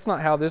 that's not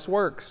how this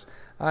works.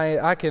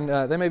 I can.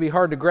 They may be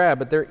hard to grab,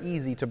 but they're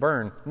easy to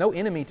burn. No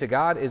enemy to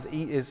God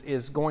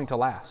is going to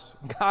last.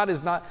 God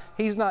is not.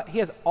 He's not. He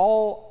has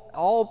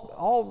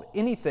all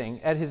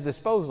anything at his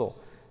disposal.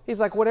 He's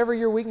like, whatever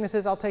your weakness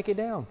is, I'll take it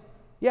down.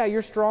 Yeah,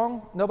 you're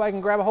strong. Nobody can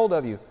grab a hold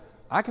of you.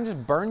 I can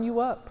just burn you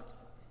up.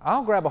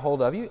 I'll grab a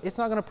hold of you. It's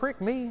not going to prick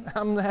me.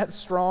 I'm that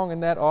strong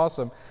and that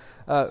awesome.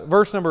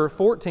 Verse number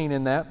 14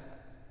 in that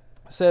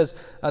says,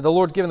 the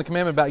Lord's given the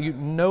commandment about you,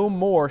 no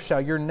more shall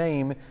your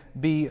name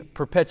be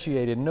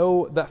perpetuated.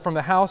 No, that from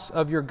the house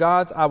of your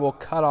gods I will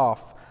cut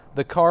off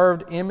the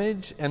carved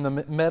image and the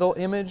metal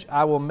image.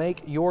 I will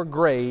make your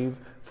grave,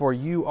 for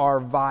you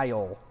are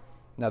vile.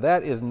 Now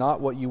that is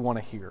not what you want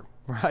to hear.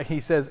 Right? He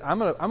says, I'm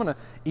gonna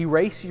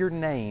erase your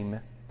name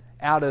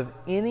out of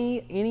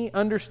any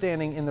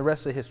understanding in the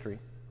rest of history.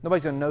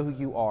 Nobody's going to know who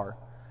you are.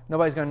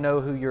 Nobody's going to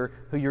know who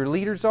your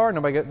leaders are.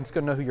 Nobody's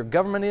going to know who your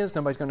government is.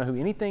 Nobody's going to know who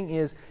anything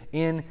is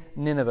in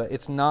Nineveh.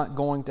 It's not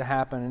going to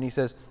happen. And he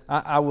says,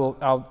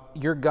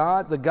 your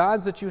God, the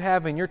gods that you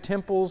have in your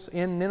temples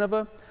in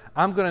Nineveh,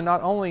 I'm going to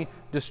not only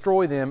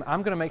destroy them,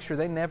 I'm going to make sure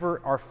they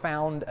never are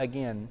found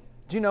again.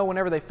 Do you know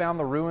whenever they found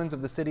the ruins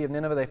of the city of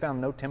Nineveh, they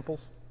found no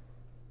temples?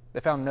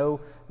 They found no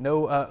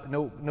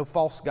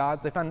false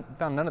gods. They found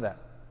none of that.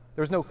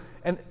 There was no,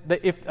 and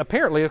if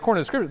apparently, according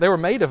to the scripture, they were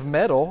made of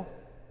metal.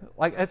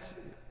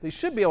 They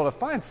should be able to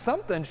find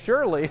something.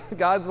 Surely,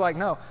 God's like,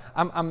 no,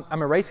 I'm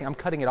erasing. I'm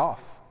cutting it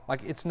off.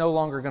 Like it's no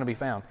longer going to be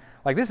found.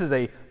 Like this is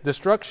a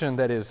destruction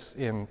that is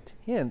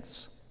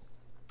intense.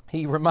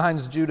 He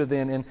reminds Judah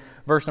then in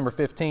verse number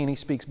 15, he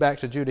speaks back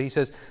to Judah. He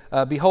says,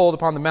 behold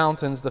upon the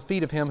mountains the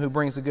feet of him who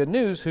brings the good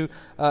news, who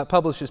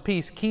publishes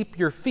peace. Keep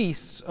your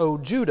feasts, O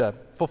Judah,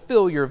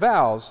 fulfill your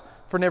vows,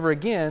 for never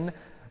again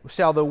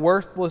shall the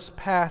worthless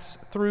pass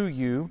through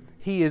you.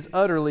 He is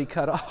utterly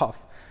cut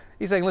off.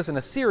 He's saying, listen,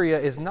 Assyria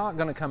is not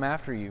going to come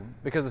after you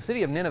because the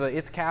city of Nineveh,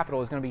 its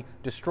capital, is going to be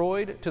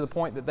destroyed to the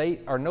point that they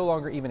are no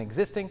longer even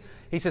existing.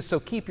 He says, so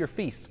keep your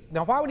feast.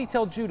 Now, why would he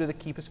tell Judah to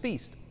keep his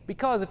feast?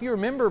 Because if you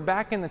remember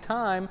back in the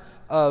time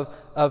of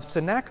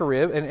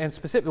Sennacherib, and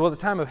specifically, the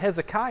time of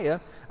Hezekiah,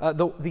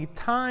 the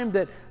time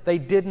that they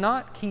did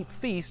not keep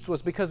feasts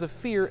was because of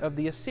fear of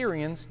the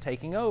Assyrians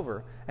taking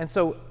over. And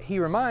so he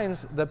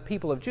reminds the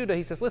people of Judah,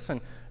 he says,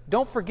 listen,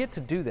 don't forget to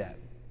do that.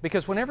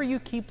 Because whenever you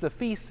keep the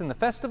feasts and the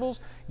festivals,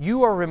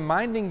 you are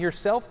reminding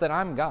yourself that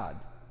I'm God.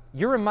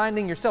 You're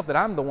reminding yourself that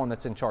I'm the one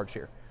that's in charge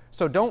here.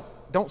 So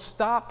don't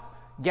stop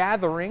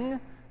gathering.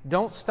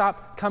 Don't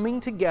stop coming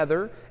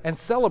together and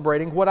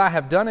celebrating what I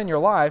have done in your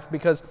life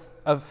because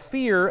of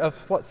fear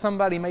of what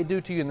somebody may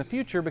do to you in the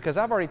future, because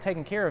I've already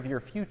taken care of your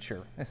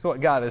future. That's what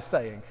God is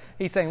saying.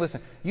 He's saying,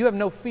 listen, you have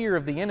no fear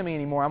of the enemy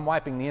anymore. I'm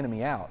wiping the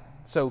enemy out.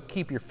 So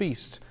keep your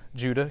feast,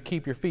 Judah.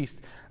 Keep your feast,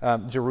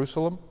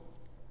 Jerusalem.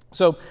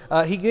 So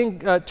he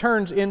then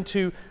turns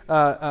into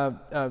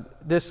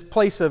this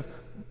place of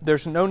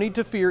there's no need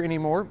to fear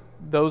anymore.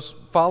 Those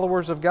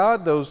followers of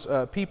God, those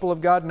people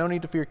of God, no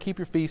need to fear. Keep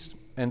your feast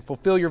and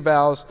fulfill your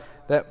vows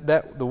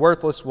that the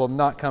worthless will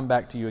not come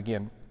back to you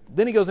again.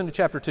 Then he goes into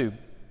chapter 2.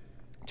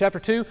 Chapter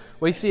 2,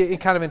 we see it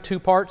kind of in two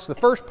parts. The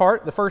first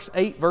part, the first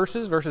 8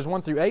 verses, verses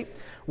 1 through 8,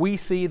 we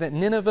see that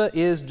Nineveh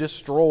is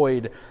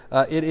destroyed.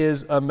 It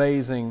is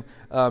amazing.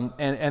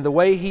 And the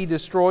way he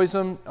destroys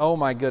them, oh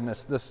my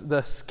goodness,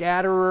 the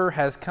scatterer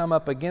has come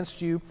up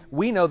against you.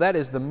 We know that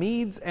is the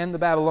Medes and the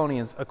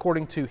Babylonians,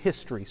 according to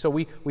history. So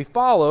we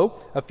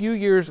follow, a few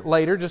years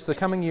later, just the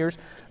coming years,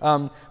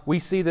 we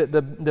see that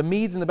the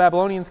Medes and the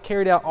Babylonians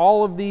carried out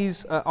all of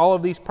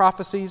these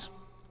prophecies.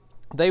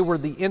 They were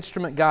the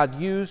instrument God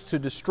used to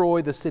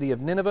destroy the city of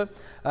Nineveh.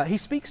 He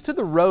speaks to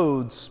the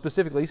roads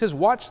specifically. He says,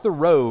 watch the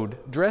road,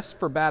 dress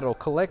for battle,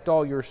 collect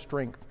all your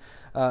strength,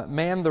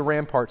 man the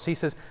ramparts. He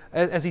says,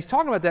 as he's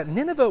talking about that,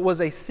 Nineveh was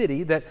a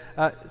city that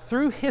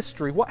through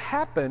history, what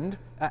happened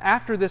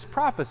after this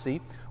prophecy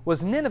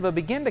was Nineveh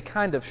began to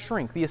kind of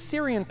shrink. The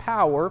Assyrian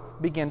power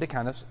began to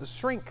kind of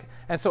shrink.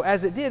 And so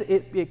as it did,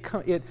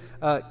 it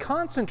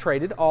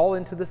concentrated all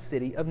into the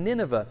city of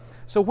Nineveh.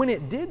 So when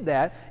it did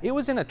that, it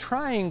was in a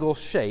triangle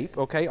shape,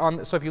 okay?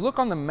 So if you look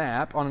on the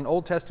map, on an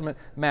Old Testament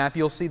map,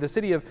 you'll see the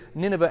city of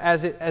Nineveh,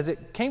 as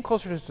it came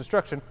closer to its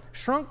destruction,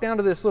 shrunk down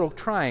to this little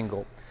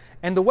triangle.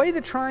 And the way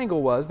the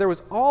triangle was, there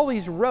was all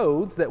these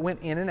roads that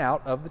went in and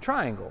out of the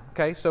triangle.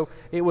 Okay, so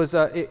it was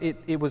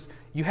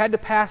you had to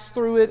pass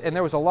through it, and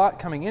there was a lot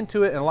coming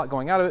into it and a lot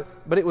going out of it.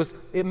 But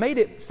it made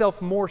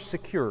itself more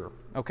secure.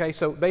 Okay,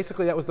 so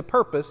basically that was the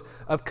purpose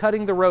of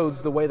cutting the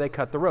roads the way they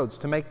cut the roads,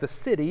 to make the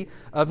city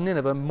of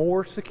Nineveh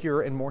more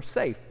secure and more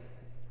safe.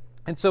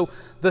 And so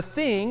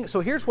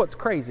here's what's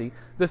crazy: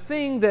 the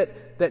thing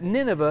that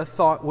Nineveh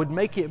thought would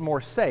make it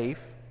more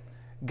safe,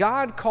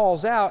 God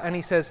calls out and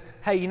he says,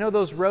 hey, you know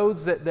those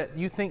roads that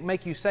you think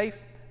make you safe?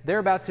 They're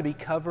about to be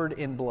covered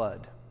in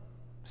blood.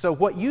 So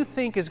what you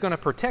think is going to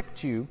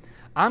protect you,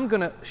 I'm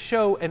going to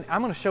show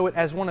it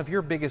as one of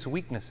your biggest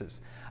weaknesses.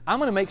 I'm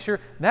going to make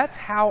sure that's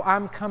how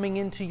I'm coming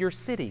into your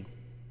city,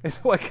 is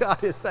what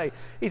God is saying.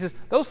 He says,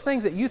 those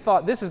things that you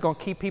thought, this is going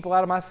to keep people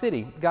out of my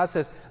city, God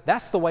says,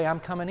 that's the way I'm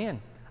coming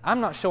in. I'm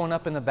not showing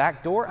up in the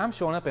back door. I'm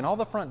showing up in all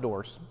the front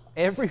doors.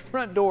 Every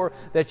front door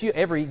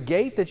every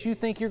gate that you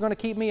think you're going to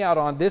keep me out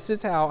on, this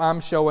is how I'm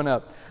showing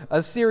up.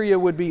 Assyria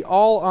would be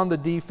all on the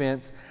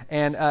defense,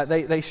 and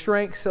they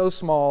shrank so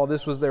small.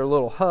 This was their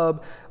little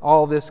hub.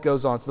 All this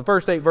goes on. So the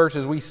first 8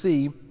 verses we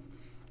see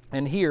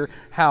and hear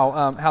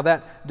how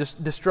that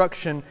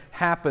destruction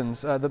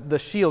happens. The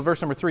shield,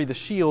 verse number 3, the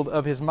shield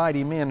of his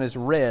mighty men is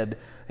red.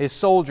 His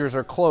soldiers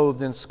are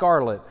clothed in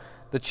scarlet.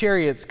 The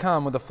chariots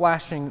come with a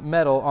flashing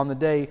metal on the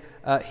day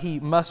he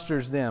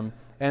musters them,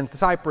 and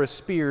cypress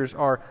spears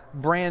are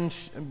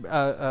brandished.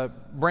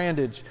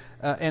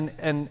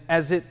 And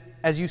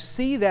as you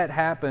see that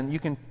happen, you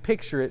can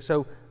picture it.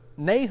 So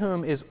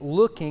Nahum is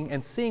looking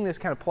and seeing this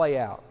kind of play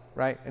out,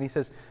 right? And he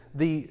says,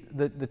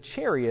 the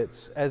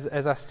chariots,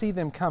 as I see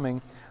them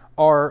coming,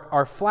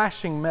 are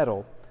flashing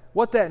metal.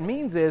 What that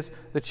means is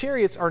the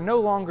chariots are no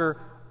longer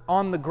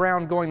on the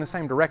ground going the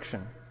same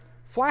direction.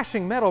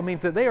 Flashing metal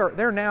means that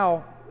they're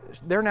now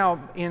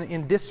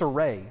in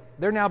disarray.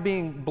 They're now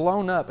being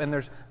blown up, and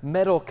there's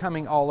metal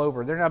coming all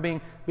over. They're now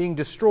being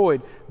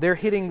destroyed. They're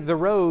hitting the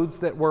roads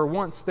that were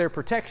once their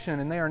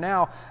protection, and they are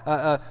now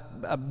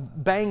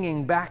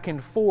banging back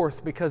and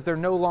forth because they're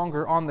no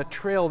longer on the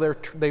trail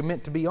they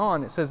meant to be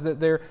on. It says that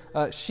their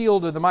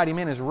shield of the mighty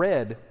men is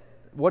red.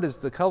 What is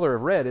the color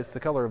of red? It's the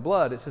color of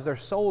blood. It says their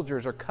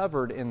soldiers are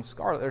covered in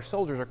scarlet. Their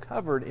soldiers are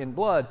covered in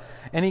blood.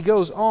 And he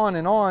goes on.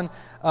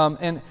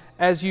 And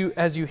as you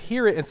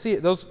hear it and see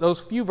it,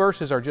 those few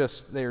verses are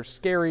they're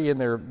scary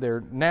and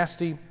they're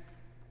nasty.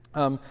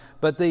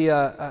 But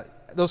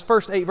those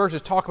first 8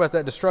 verses talk about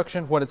that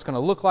destruction, what it's going to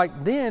look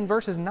like. Then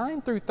verses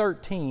 9 through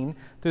 13,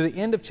 through the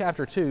end of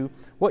chapter 2,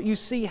 what you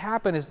see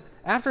happen is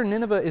after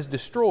Nineveh is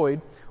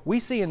destroyed,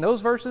 we see in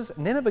those verses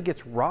Nineveh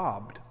gets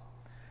robbed.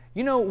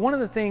 You know, one of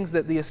the things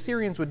that the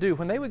Assyrians would do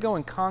when they would go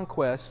and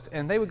conquest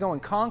and they would go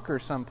and conquer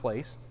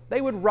someplace,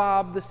 they would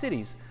rob the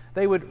cities.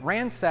 They would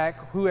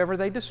ransack whoever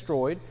they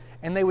destroyed,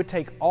 and they would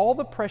take all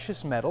the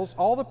precious metals,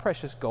 all the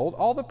precious gold,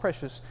 all the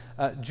precious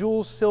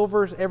jewels,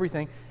 silvers,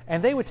 everything,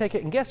 and they would take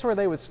it, and guess where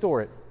they would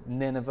store it?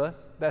 Nineveh.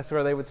 That's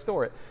where they would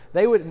store it.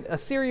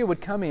 Assyria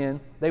would come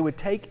in, they would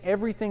take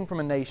everything from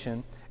a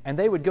nation, and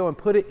they would go and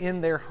put it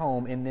in their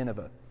home in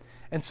Nineveh.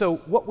 And so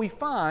what we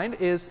find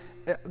is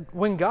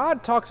when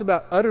God talks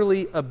about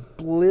utterly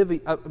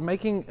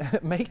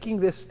making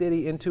this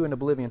city into an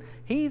oblivion,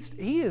 He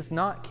is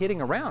not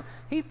kidding around.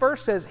 He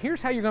first says,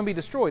 here's how you're going to be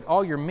destroyed.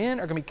 All your men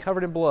are going to be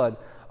covered in blood.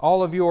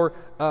 All of your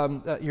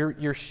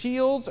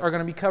shields are going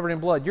to be covered in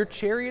blood. Your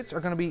chariots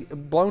are going to be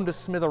blown to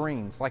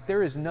smithereens. Like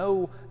there's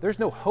no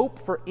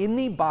hope for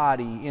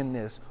anybody in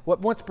this.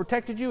 What once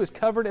protected you is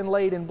covered and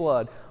laid in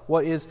blood.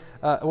 What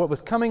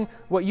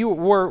you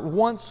were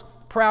once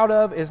proud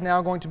of is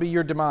now going to be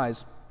your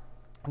demise.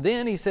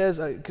 Then he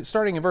says,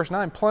 starting in verse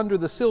 9, plunder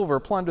the silver,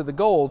 plunder the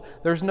gold.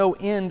 There's no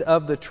end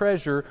of the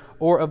treasure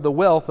or of the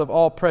wealth of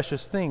all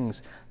precious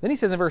things. Then he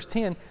says in verse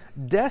 10,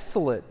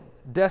 desolate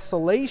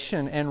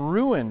desolation and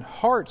ruin.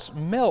 Hearts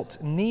melt,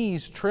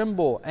 knees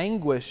tremble,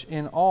 anguish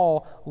in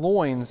all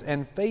loins,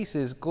 and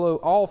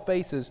all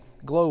faces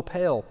glow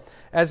pale.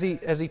 As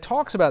he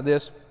talks about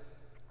this,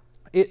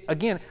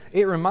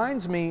 it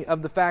reminds me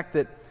of the fact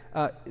that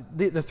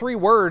the three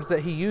words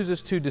that he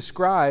uses to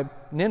describe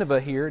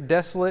Nineveh here,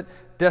 desolate,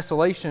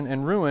 desolation,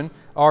 and ruin,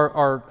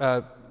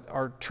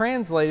 are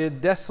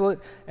translated desolate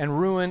and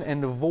ruin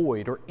and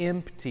void, or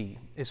empty,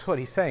 is what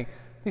he's saying.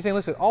 He's saying,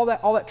 listen, all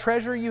that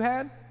treasure you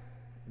had,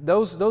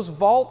 those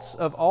vaults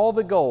of all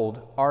the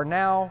gold are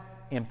now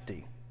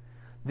empty.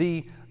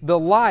 The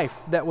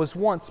life that was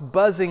once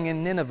buzzing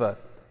in Nineveh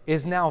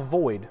is now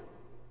void.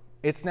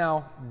 It's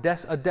now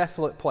a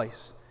desolate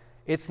place.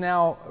 It's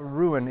now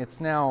ruined.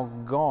 It's now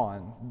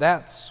gone.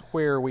 That's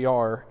where we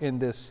are in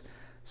this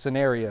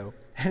scenario.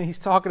 And he's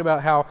talking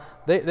about how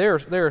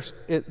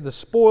the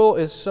spoil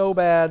is so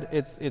bad,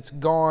 it's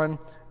gone.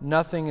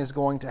 Nothing is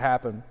going to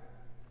happen.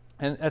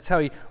 And that's how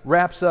he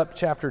wraps up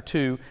chapter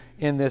 2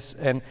 in this.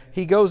 And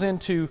he goes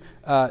into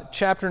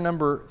chapter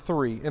number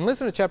 3. And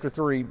listen to chapter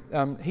 3.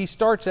 He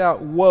starts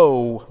out,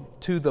 "Woe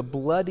to the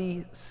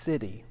bloody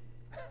city,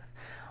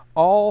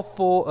 all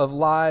full of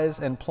lies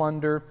and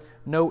plunder,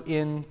 no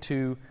end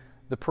to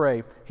the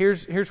prey."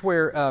 Here's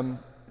where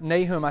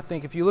Nahum, I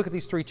think, if you look at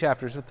these 3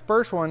 chapters, the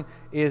first one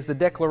is the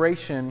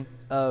declaration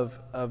of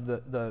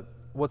the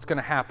what's going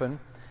to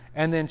happen.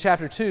 And then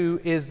chapter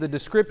 2 is the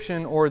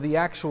description or the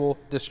actual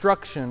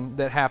destruction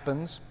that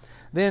happens.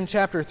 Then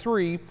chapter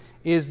 3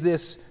 is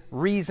this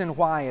reason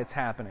why it's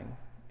happening.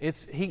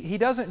 He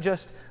doesn't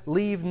just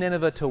leave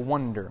Nineveh to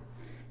wonder.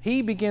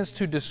 He begins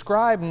to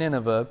describe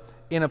Nineveh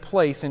in a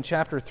place in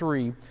chapter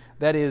 3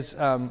 that is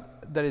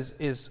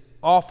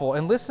awful.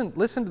 And listen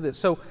to this.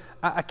 So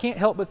I can't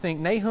help but think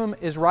Nahum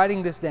is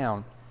writing this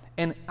down.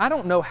 And I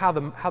don't know how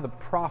the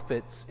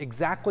prophets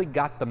exactly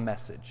got the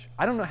message.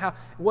 I don't know how.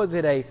 Was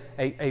it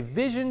a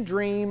vision,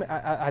 dream?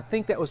 I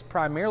think that was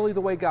primarily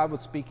the way God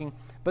was speaking.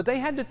 But they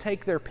had to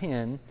take their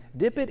pen,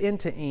 dip it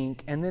into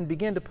ink, and then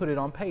begin to put it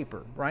on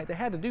paper, right? They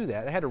had to do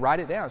that. They had to write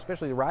it down,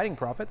 especially the writing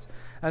prophets.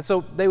 And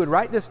so they would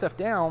write this stuff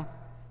down,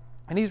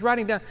 and he's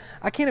writing down.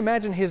 I can't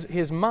imagine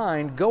his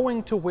mind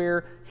going to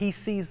where he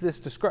sees this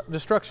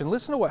destruction.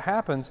 Listen to what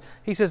happens.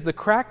 He says, "The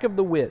crack of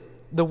the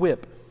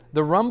whip,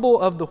 the rumble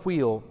of the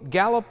wheel,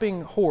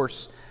 galloping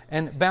horse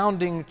and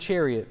bounding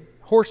chariot,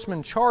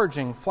 horsemen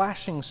charging,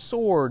 flashing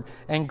sword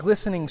and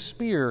glistening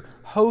spear,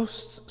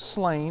 hosts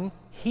slain,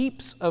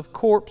 heaps of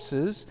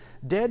corpses,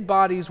 dead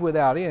bodies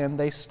without end.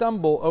 They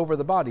stumble over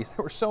the bodies."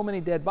 There were so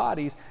many dead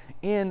bodies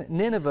in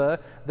Nineveh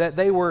that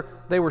they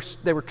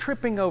were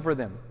tripping over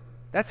them.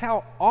 That's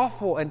how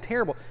awful and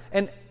terrible.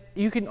 And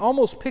you can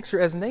almost picture,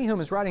 as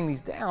Nahum is writing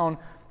these down,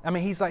 I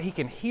mean, he's like, he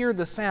can hear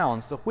the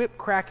sounds, the whip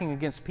cracking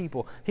against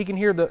people. He can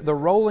hear the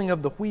rolling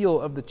of the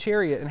wheel of the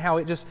chariot and how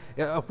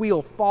a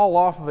wheel fall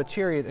off of a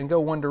chariot and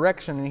go one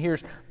direction. And he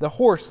hears the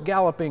horse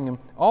galloping and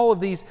all of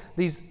these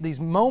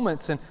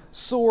moments, and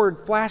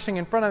sword flashing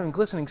in front of him,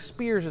 glistening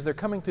spears as they're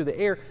coming through the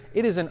air.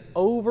 It is an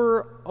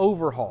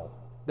overhaul.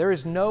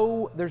 There's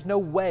no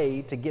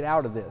way to get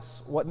out of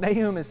this. What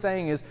Nahum is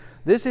saying is,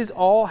 this is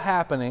all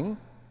happening,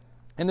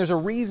 and there's a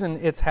reason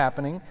it's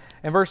happening.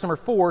 And verse number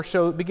 4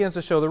 begins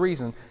to show the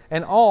reason.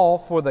 "And all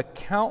for the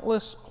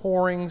countless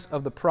whorings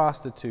of the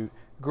prostitute,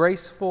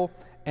 graceful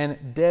and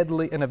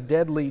of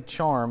deadly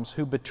charms,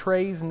 who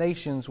betrays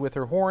nations with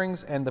her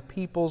whorings and the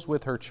peoples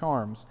with her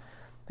charms."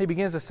 He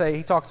begins to say,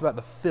 he talks about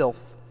the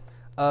filth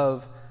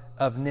of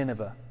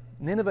Nineveh.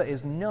 Nineveh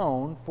is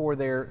known for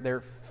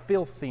their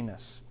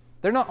filthiness.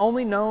 They're not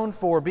only known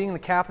for being the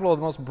capital of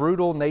the most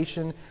brutal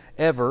nation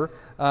ever,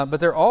 but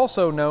they're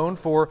also known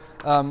for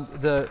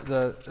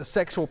the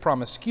sexual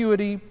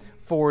promiscuity,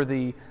 for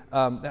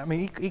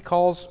he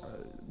calls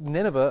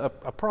Nineveh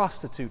a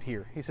prostitute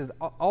here. He says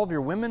all of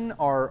your women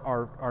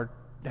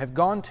have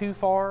gone too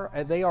far.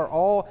 They are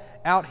all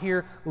out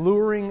here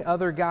luring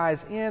other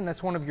guys in.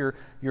 That's one of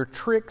your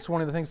tricks, one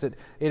of the things that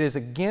it is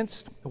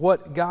against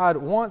what God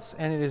wants,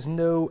 and it is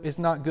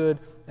not good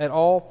at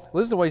all.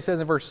 Listen to what he says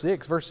in verse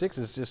 6. Verse 6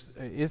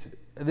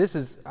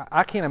 is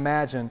I can't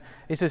imagine.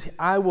 It says,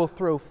 "I will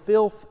throw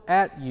filth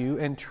at you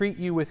and treat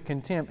you with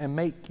contempt and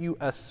make you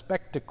a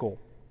spectacle."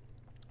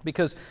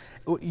 Because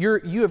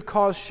you have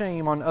caused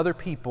shame on other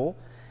people,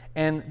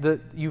 and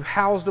you've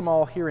housed them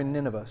all here in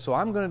Nineveh. So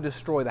I'm going to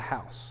destroy the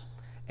house.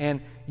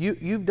 And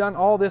you've done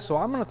all this, so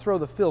I'm going to throw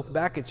the filth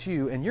back at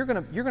you, and you're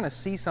going to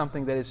see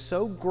something that is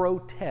so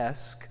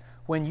grotesque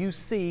when you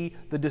see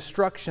the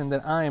destruction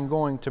that I am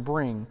going to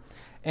bring.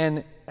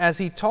 And as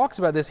he talks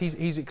about this,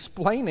 he's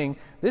explaining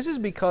this is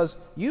because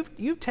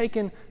you've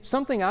taken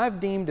something I've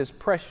deemed as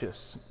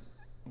precious,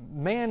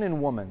 man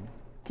and woman.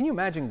 Can you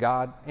imagine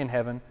God in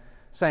heaven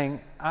saying,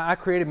 I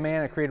created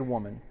man, I created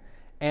woman,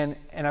 and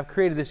I've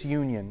created this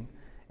union.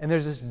 And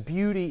there's this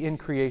beauty in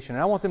creation.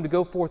 And I want them to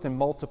go forth and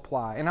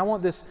multiply. And I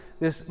want this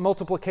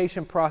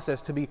multiplication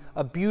process to be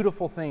a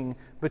beautiful thing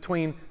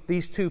between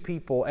these two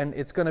people. And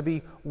it's going to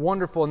be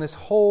wonderful. And this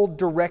whole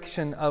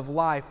direction of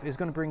life is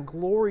going to bring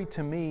glory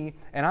to me.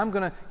 And I'm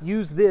going to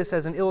use this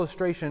as an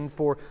illustration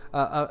for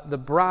the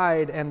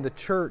bride and the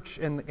church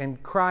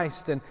and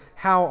Christ and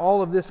how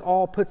all of this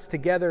all puts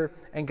together.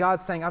 And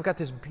God's saying, I've got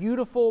this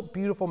beautiful,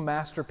 beautiful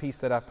masterpiece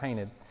that I've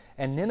painted.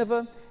 And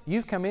Nineveh,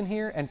 you've come in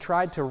here and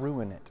tried to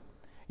ruin it.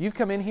 You've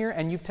come in here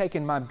and you've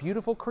taken my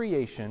beautiful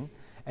creation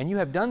and you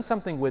have done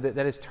something with it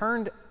that has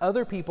turned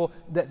other people,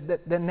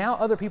 that now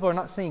other people are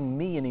not seeing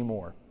me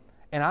anymore.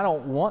 And I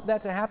don't want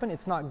that to happen.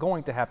 It's not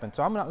going to happen.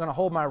 So I'm not going to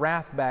hold my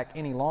wrath back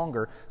any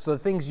longer. So the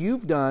things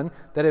you've done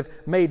that have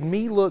made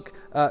me look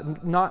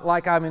not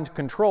like I'm in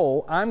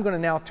control, I'm going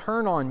to now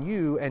turn on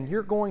you and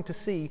you're going to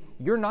see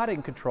you're not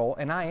in control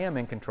and I am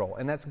in control.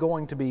 And that's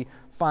going to be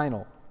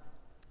final.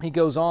 He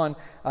goes on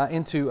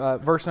into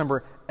verse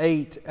number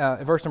 8.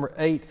 Verse number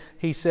 8,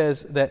 he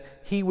says that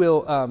he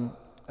will.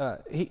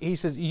 He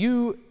says,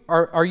 "You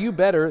are you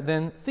better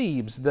than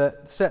Thebes,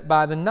 set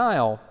by the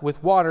Nile,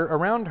 with water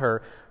around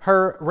her,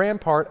 her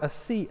rampart a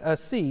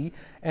sea,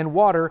 and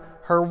water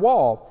her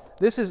wall."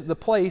 This is the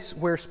place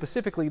where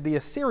specifically the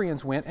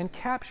Assyrians went and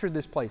captured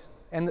this place,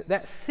 and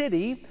that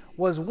city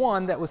was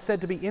one that was said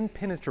to be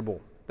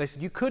impenetrable. They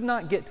said you could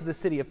not get to the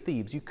city of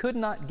Thebes. You could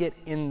not get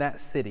in that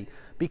city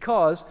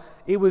because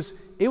it was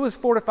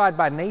fortified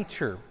by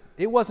nature.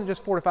 It wasn't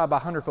just fortified by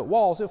 100-foot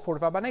walls. It was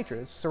fortified by nature.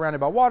 It's surrounded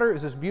by water.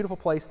 It's this beautiful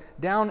place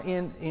down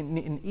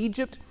in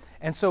Egypt.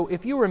 And so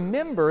if you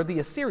remember the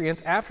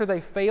Assyrians, after they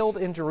failed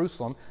in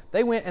Jerusalem,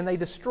 they went and they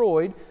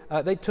destroyed,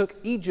 they took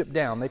Egypt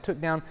down. They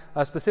took down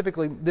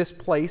specifically this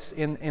place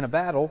in a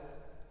battle.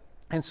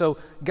 And so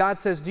God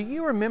says, do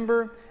you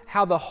remember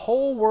how the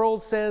whole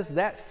world says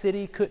that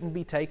city couldn't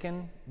be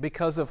taken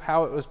because of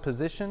how it was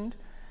positioned?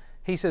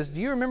 He says,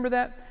 do you remember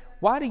that?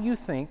 Why do you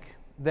think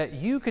that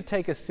you could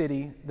take a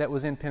city that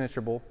was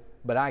impenetrable,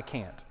 but I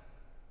can't?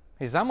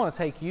 He says, I'm going to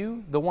take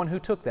you, the one who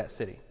took that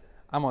city.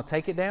 I'm going to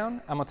take it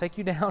down. I'm going to take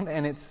you down,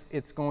 and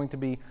it's going to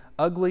be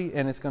ugly,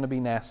 and it's going to be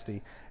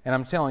nasty. And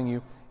I'm telling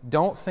you,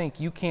 don't think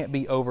you can't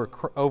be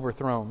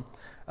overthrown.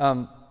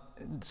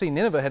 See,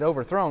 Nineveh had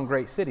overthrown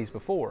great cities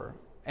before,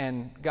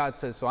 and God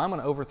says, so I'm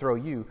going to overthrow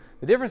you.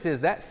 The difference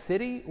is that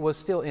city was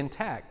still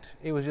intact.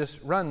 It was just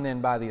run then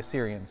by the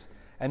Assyrians.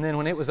 And then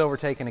when it was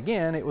overtaken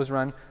again, it was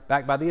run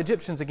back by the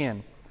Egyptians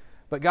again.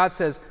 But God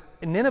says,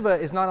 Nineveh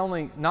is not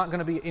only not going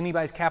to be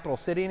anybody's capital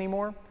city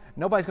anymore,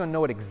 nobody's going to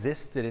know it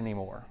existed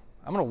anymore.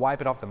 I'm going to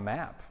wipe it off the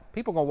map.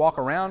 People are going to walk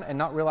around and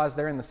not realize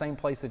they're in the same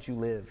place that you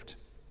lived.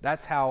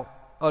 That's how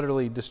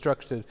utter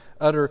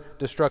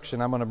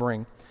destruction I'm going to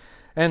bring.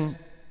 And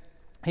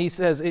he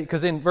says,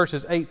 because in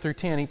verses 8 through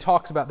 10, he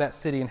talks about that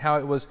city and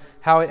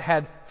how it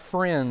had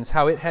friends,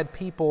 how it had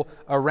people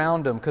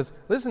around them. Because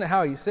listen to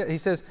how he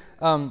says,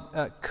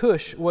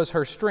 Cush was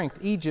her strength,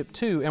 Egypt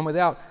too, and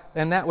without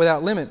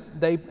limit.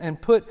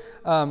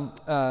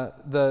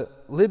 The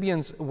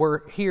Libyans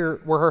were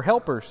her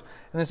helpers.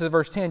 And this is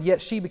verse 10.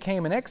 Yet she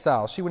became an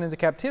exile. She went into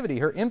captivity.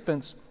 Her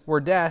infants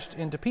were dashed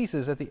into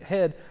pieces at the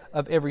head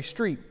of every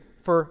street.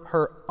 For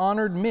her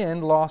honored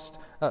men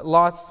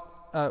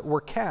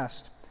were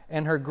cast,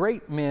 and her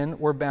great men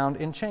were bound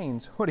in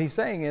chains. What he's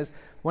saying is,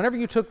 whenever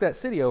you took that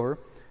city over,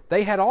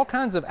 they had all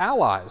kinds of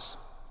allies,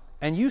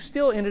 and you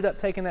still ended up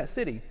taking that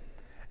city.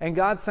 And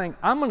God's saying,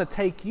 I'm going to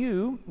take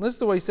you. Listen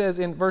to what he says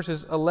in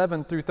verses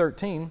 11 through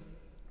 13.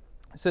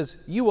 It says,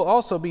 you will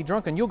also be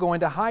drunken. You'll go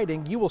into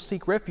hiding. You will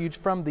seek refuge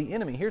from the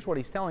enemy. Here's what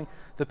he's telling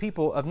the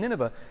people of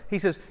Nineveh. He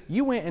says,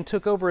 you went and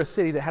took over a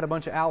city that had a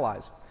bunch of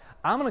allies.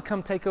 I'm going to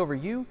come take over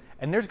you,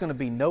 and there's going to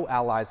be no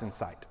allies in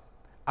sight.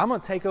 I'm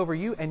going to take over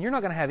you, and you're not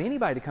going to have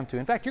anybody to come to.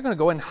 In fact, you're going to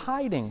go in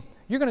hiding.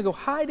 You're going to go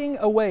hiding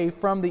away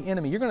from the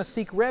enemy. You're going to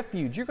seek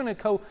refuge. You're going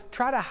to go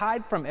try to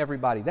hide from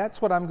everybody.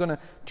 That's what I'm going to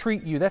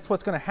treat you. That's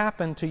what's going to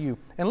happen to you.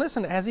 And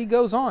listen, as he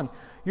goes on,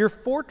 your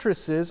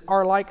fortresses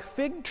are like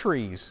fig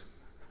trees.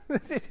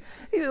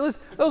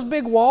 Those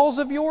big walls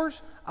of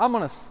yours, I'm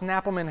going to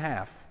snap them in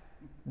half.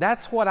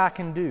 That's what I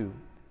can do.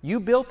 You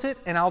built it,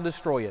 and I'll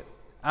destroy it.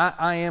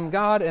 I am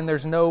God, and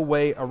there's no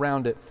way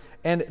around it.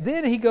 And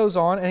then he goes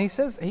on, and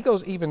he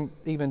goes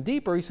even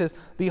deeper. He says,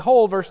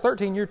 behold, verse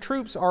 13, your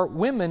troops are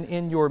women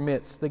in your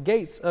midst. The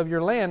gates of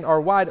your land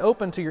are wide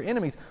open to your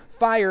enemies.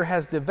 Fire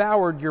has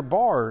devoured your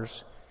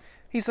bars.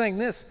 He's saying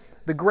this,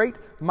 the great,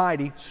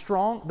 mighty,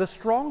 strong, the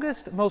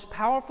strongest, most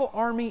powerful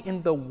army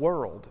in the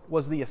world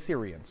was the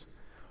Assyrians.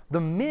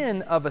 The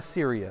men of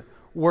Assyria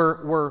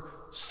were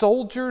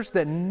soldiers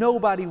that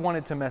nobody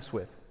wanted to mess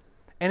with.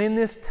 And in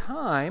this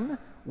time,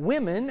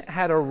 women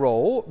had a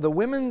role. The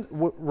women's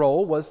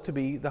role was to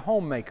be the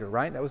homemaker,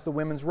 right? That was the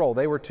women's role.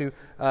 They were to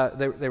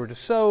they were to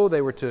sow.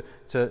 They were to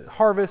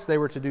harvest. They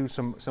were to do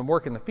some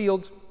work in the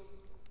fields.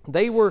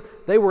 They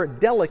were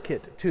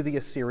delicate to the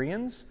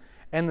Assyrians,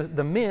 and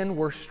the men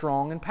were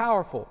strong and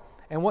powerful.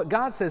 And what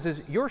God says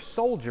is, your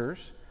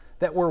soldiers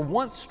that were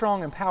once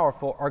strong and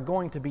powerful are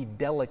going to be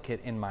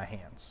delicate in my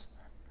hands.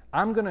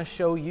 I'm going to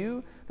show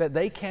you that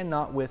they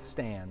cannot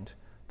withstand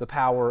the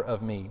power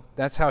of me.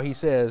 That's how he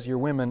says, your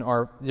women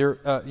are,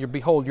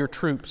 behold, your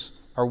troops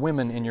are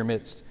women in your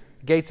midst.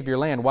 Gates of your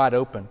land wide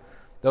open.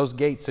 Those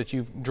gates that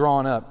you've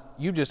drawn up,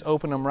 you just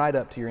open them right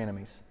up to your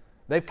enemies.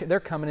 They're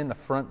coming in the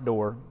front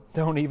door.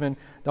 Don't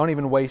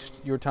even waste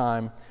your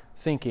time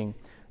thinking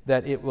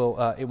that it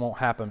won't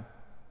happen.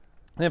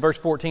 And then verse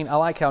 14, I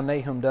like how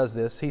Nahum does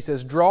this. He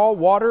says, draw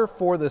water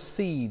for the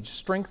siege,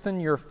 strengthen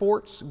your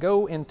forts,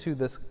 go into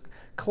the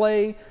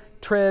clay,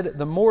 tread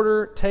the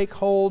mortar, take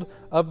hold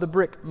of the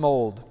brick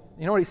mold.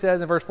 You know what he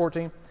says in verse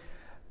 14?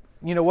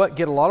 You know what?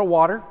 Get a lot of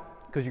water,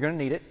 because you're going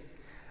to need it.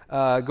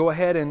 Go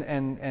ahead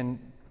and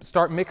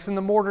start mixing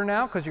the mortar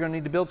now, because you're going to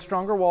need to build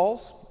stronger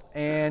walls,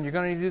 and you're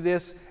going to need to do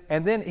this.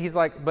 And then he's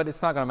like, but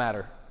it's not going to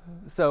matter.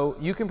 So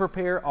you can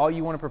prepare all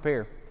you want to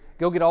prepare.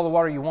 Go get all the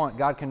water you want.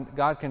 God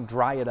can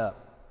dry it up.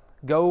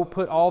 Go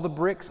put all the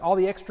bricks, all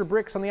the extra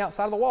bricks on the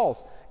outside of the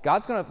walls.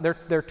 God's going to,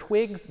 they're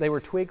twigs. They were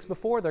twigs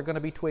before. They're going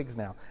to be twigs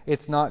now.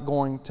 It's not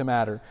going to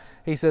matter.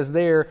 He says,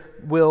 there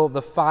will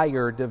the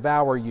fire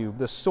devour you.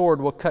 The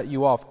sword will cut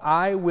you off.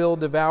 I will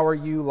devour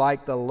you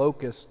like the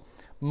locust.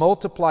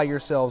 Multiply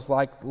yourselves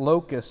like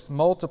locusts.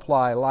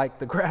 Multiply like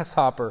the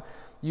grasshopper.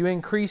 You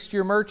increased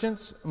your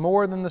merchants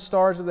more than the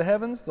stars of the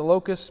heavens. The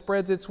locust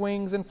spreads its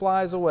wings and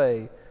flies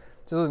away.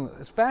 So listen,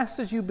 as fast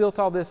as you built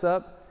all this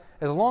up,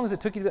 as long as it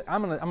took you,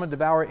 I'm going to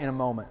devour it in a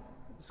moment.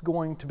 It's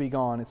going to be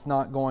gone. It's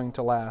not going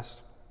to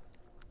last.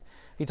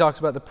 He talks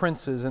about the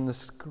princes and the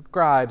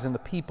scribes and the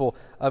people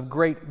of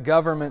great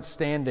government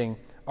standing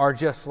are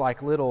just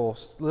like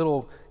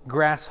little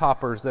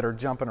grasshoppers that are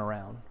jumping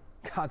around.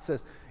 God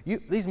says,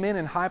 these men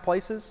in high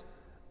places,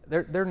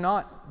 they're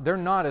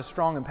not as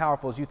strong and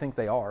powerful as you think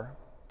they are.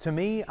 To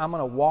me, I'm going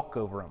to walk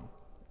over them.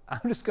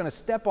 I'm just going to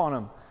step on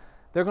them.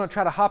 They're going to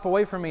try to hop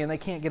away from me and they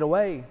can't get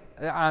away.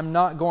 I'm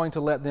not going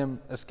to let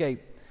them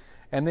escape.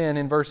 And then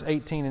in verse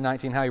 18 and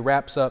 19, how he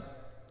wraps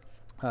up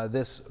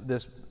this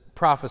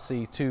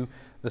prophecy to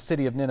the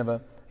city of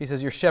Nineveh. He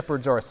says, your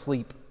shepherds are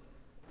asleep.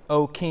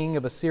 O king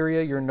of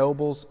Assyria, your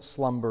nobles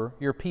slumber.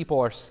 Your people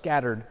are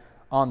scattered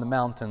on the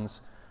mountains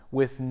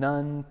with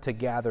none to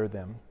gather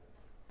them.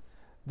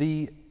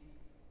 The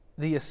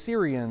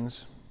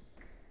Assyrians,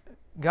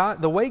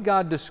 the way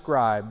God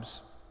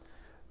describes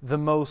the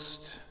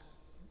most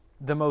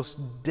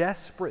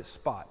desperate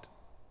spot.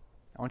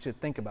 I want you to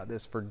think about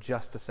this for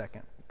just a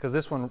second, because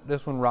this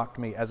one rocked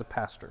me as a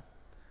pastor.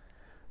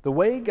 The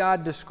way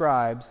God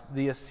describes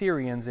the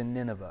Assyrians in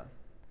Nineveh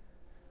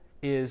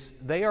is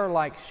they are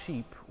like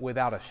sheep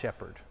without a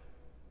shepherd.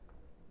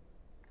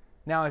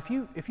 Now, if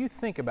you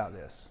think about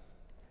this,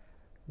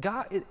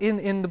 God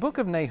in the book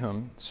of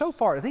Nahum, so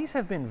far these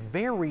have been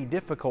very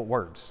difficult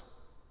words.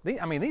 These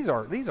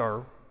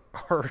are.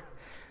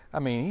 I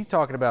mean, he's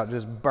talking about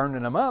just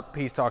burning them up.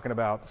 He's talking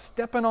about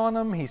stepping on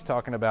them. He's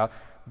talking about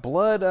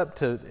blood up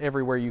to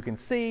everywhere you can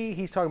see.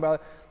 He's talking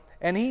about,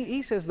 and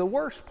he says the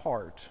worst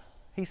part.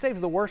 He saves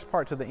the worst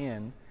part to the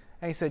end.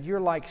 And he said, you're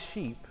like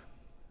sheep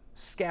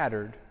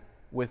scattered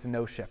with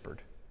no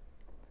shepherd.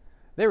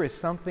 There is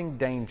something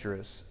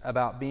dangerous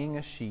about being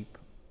a sheep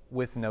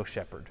with no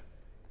shepherd.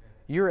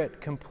 You're at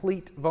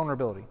complete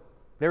vulnerability.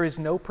 There is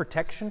no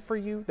protection for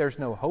you. There's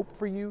no hope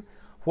for you.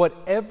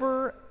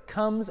 Whatever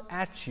comes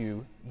at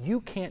you,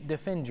 you can't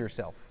defend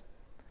yourself.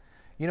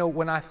 You know,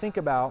 when I think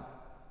about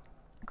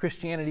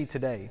Christianity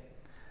today,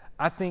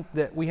 I think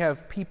that we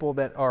have people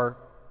that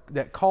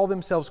call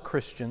themselves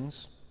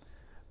Christians,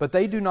 but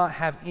they do not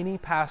have any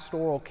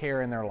pastoral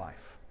care in their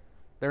life.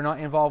 They're not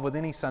involved with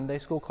any Sunday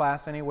school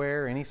class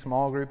anywhere, any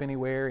small group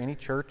anywhere, any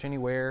church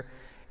anywhere,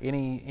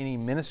 any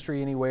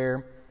ministry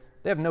anywhere.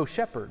 They have no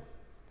shepherd,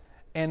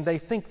 and they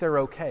think they're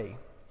okay.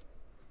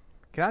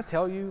 Can I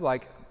tell you,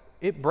 like,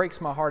 it breaks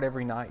my heart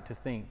every night to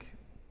think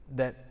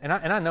that, and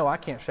I know I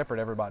can't shepherd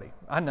everybody.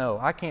 I know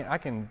I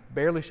can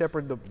barely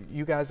shepherd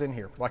you guys in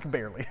here, like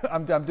barely.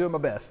 I'm doing my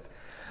best.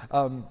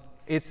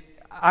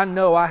 I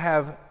know I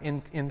have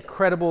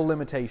incredible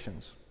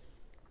limitations,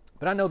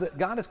 but I know that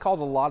God has called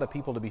a lot of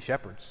people to be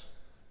shepherds,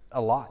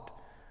 a lot.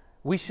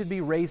 We should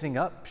be raising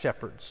up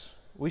shepherds.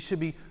 We should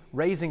be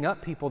raising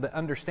up people that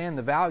understand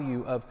the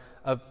value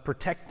of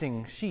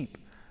protecting sheep.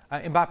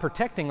 And by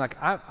protecting, like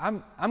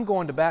I'm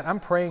going to bat. I'm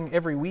praying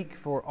every week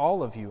for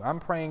all of you. I'm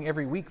praying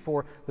every week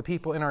for the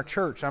people in our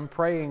church. I'm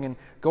praying and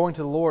going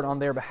to the Lord on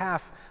their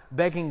behalf,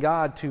 begging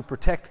God to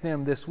protect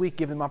them this week,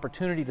 give them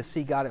opportunity to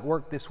see God at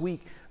work this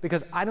week,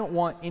 because I don't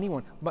want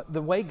anyone. But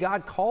the way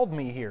God called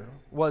me here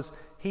was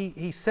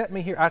He set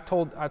me here. I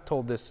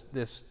told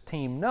this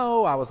team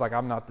no. I was like,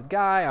 I'm not the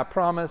guy. I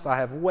promise. I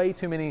have way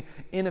too many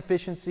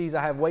inefficiencies.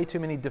 I have way too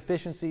many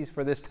deficiencies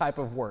for this type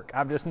of work.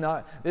 I'm just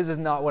not. This is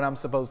not what I'm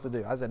supposed to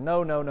do. I said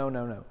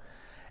no.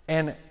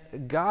 And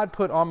God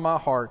put on my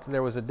heart.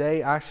 There was a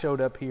day I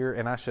showed up here,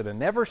 and I should have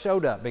never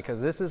showed up,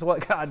 because this is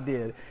what God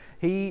did.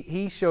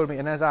 He showed me,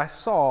 and as I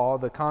saw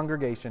the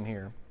congregation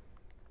here,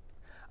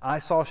 I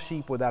saw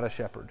sheep without a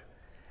shepherd,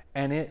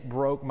 and it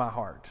broke my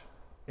heart.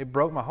 It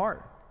broke my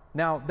heart.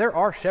 Now, there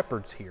are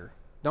shepherds here.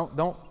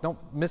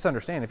 Don't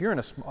misunderstand. If you're in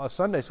a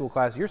Sunday school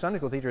class, your Sunday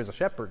school teacher is a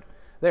shepherd.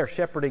 They are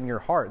shepherding your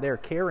heart. They are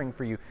caring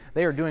for you.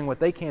 They are doing what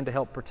they can to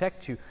help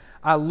protect you.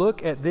 I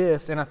look at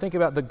this and I think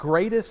about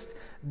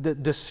the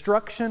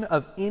destruction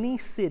of any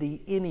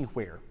city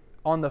anywhere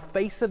on the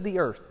face of the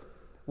earth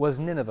was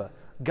Nineveh.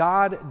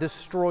 God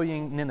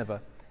destroying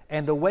Nineveh.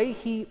 And the way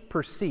he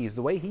perceives,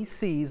 the way he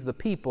sees the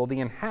people,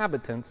 the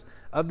inhabitants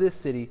of this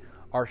city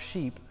are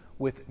sheep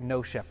with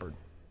no shepherd.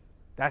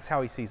 That's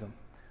how he sees them.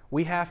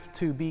 We have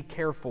to be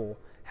careful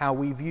how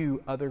we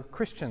view other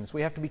Christians.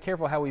 We have to be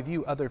careful how we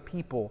view other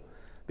people,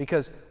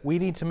 because we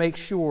need to make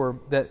sure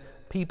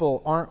that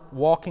people aren't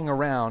walking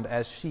around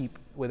as sheep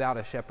without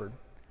a shepherd,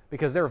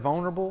 because they're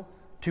vulnerable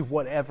to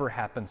whatever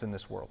happens in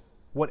this world.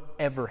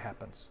 Whatever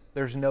happens.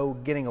 There's no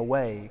getting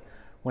away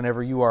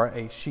whenever you are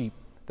a sheep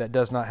that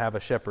does not have a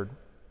shepherd.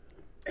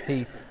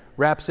 He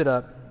wraps it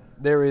up.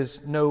 There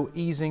is no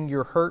easing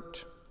your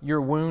hurt. Your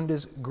wound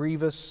is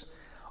grievous.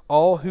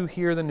 All who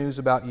hear the news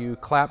about you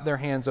clap their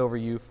hands over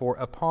you, for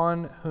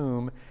upon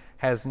whom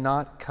has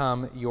not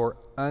come your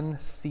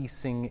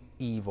unceasing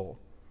evil.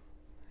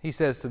 He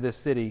says to this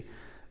city,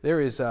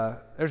 there's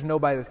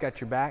nobody that's got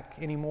your back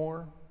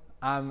anymore.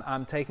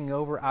 I'm taking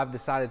over. I've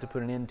decided to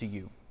put an end to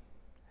you.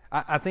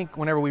 I think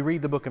whenever we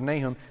read the book of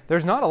Nahum,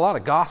 there's not a lot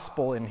of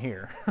gospel in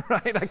here,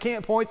 right? I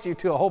can't point you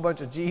to a whole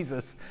bunch of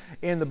Jesus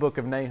in the book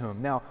of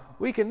Nahum. Now,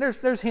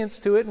 there's hints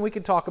to it, and we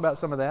can talk about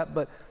some of that,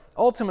 but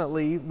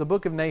ultimately, the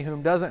book of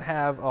Nahum doesn't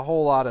have a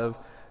whole lot of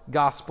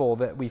gospel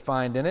that we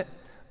find in it,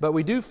 but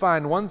we do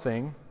find one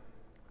thing.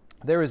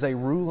 There is a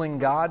ruling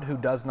God who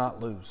does not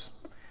lose,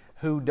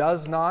 who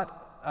does not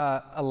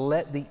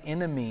let the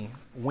enemy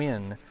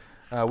win.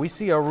 We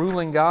see a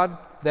ruling God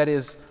that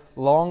is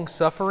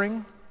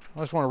long-suffering. I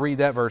just want to read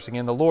that verse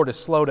again. The Lord is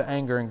slow to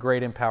anger and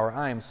great in power.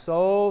 I am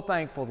so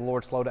thankful the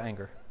Lord's slow to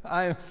anger.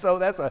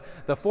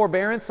 The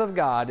forbearance of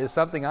God is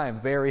something I am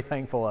very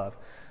thankful of,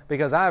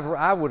 because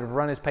I would have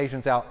run his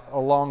patience out a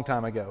long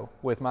time ago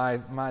with my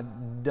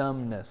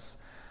dumbness.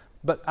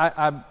 But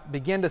I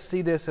begin to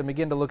see this and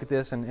begin to look at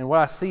this, and what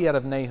I see out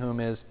of Nahum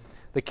is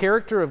the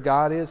character of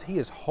God is he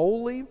is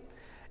holy,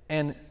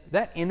 and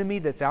that enemy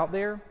that's out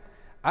there,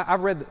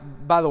 I've read,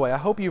 by the way, I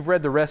hope you've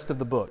read the rest of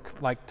the book,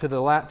 like to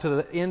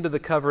the end of the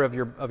cover of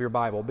your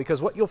Bible, because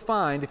what you'll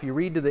find if you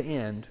read to the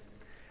end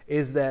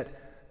is that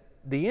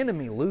the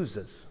enemy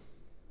loses.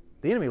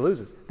 The enemy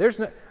loses.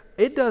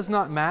 It does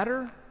not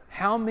matter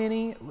how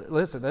many,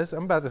 listen,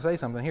 I'm about to say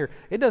something here.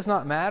 It does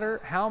not matter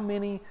how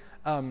many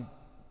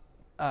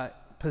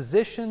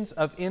positions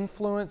of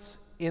influence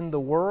in the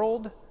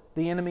world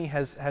the enemy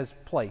has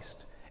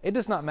placed. It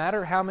does not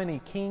matter how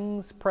many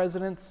kings,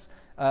 presidents,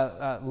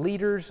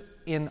 leaders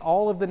in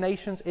all of the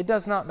nations. It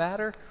does not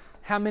matter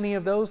how many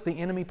of those the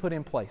enemy put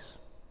in place.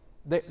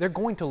 They're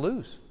going to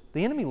lose.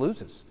 The enemy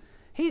loses.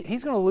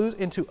 He's going to lose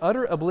into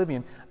utter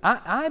oblivion.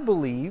 I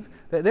believe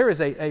that there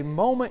is a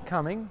moment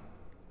coming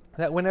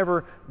that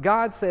whenever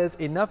God says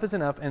enough is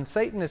enough and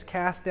Satan is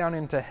cast down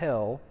into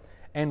hell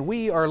and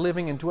we are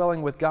living and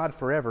dwelling with God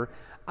forever,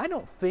 I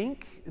don't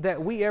think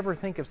that we ever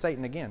think of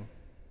Satan again.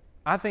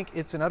 I think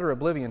it's an utter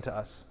oblivion to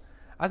us.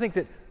 I think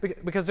that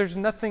because there's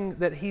nothing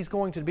that he's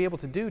going to be able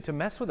to do to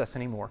mess with us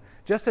anymore.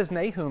 Just as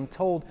Nahum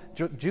told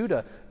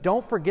Judah,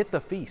 don't forget the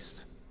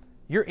feast.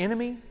 Your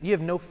enemy, you have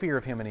no fear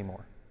of him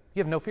anymore. You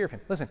have no fear of him.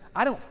 Listen,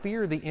 I don't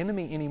fear the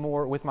enemy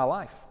anymore with my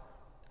life.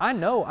 I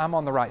know I'm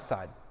on the right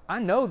side. I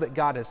know that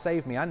God has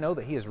saved me. I know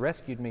that he has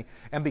rescued me.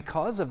 And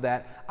because of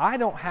that, I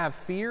don't have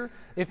fear.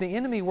 If the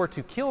enemy were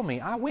to kill me,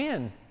 I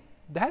win.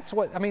 That's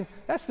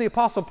the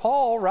Apostle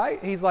Paul,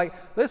 right? He's like,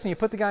 listen, you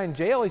put the guy in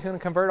jail, he's going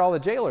to convert all the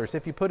jailers.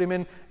 If you put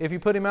him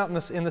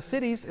out in the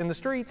cities, in the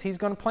streets, he's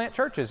going to plant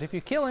churches. If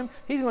you kill him,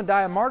 he's going to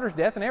die a martyr's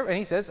death. And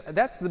he says,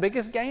 that's the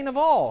biggest gain of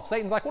all.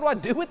 Satan's like, what do I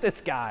do with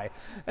this guy?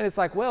 And it's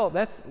like, well,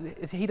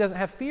 he doesn't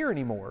have fear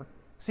anymore.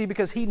 See,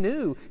 because he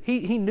knew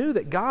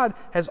that God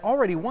has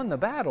already won the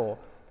battle.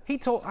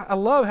 I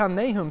love how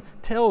Nahum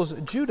tells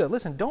Judah,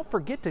 listen, don't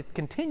forget to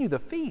continue the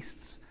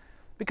feasts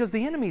because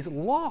the enemy's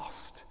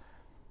lost.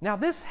 Now,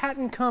 this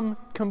hadn't come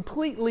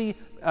completely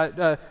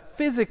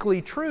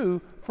physically true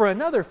for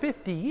another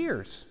 50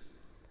 years.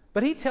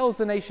 But he tells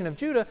the nation of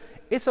Judah,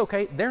 it's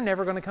okay, they're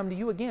never going to come to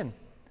you again.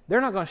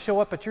 They're not going to show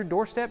up at your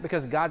doorstep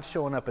because God's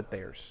showing up at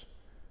theirs.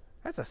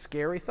 That's a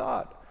scary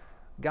thought.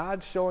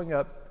 God's showing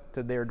up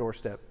to their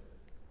doorstep.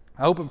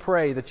 I hope and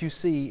pray that you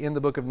see in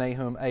the book of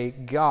Nahum a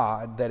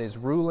God that is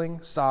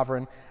ruling,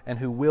 sovereign, and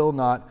who will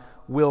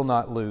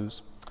not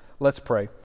lose. Let's pray.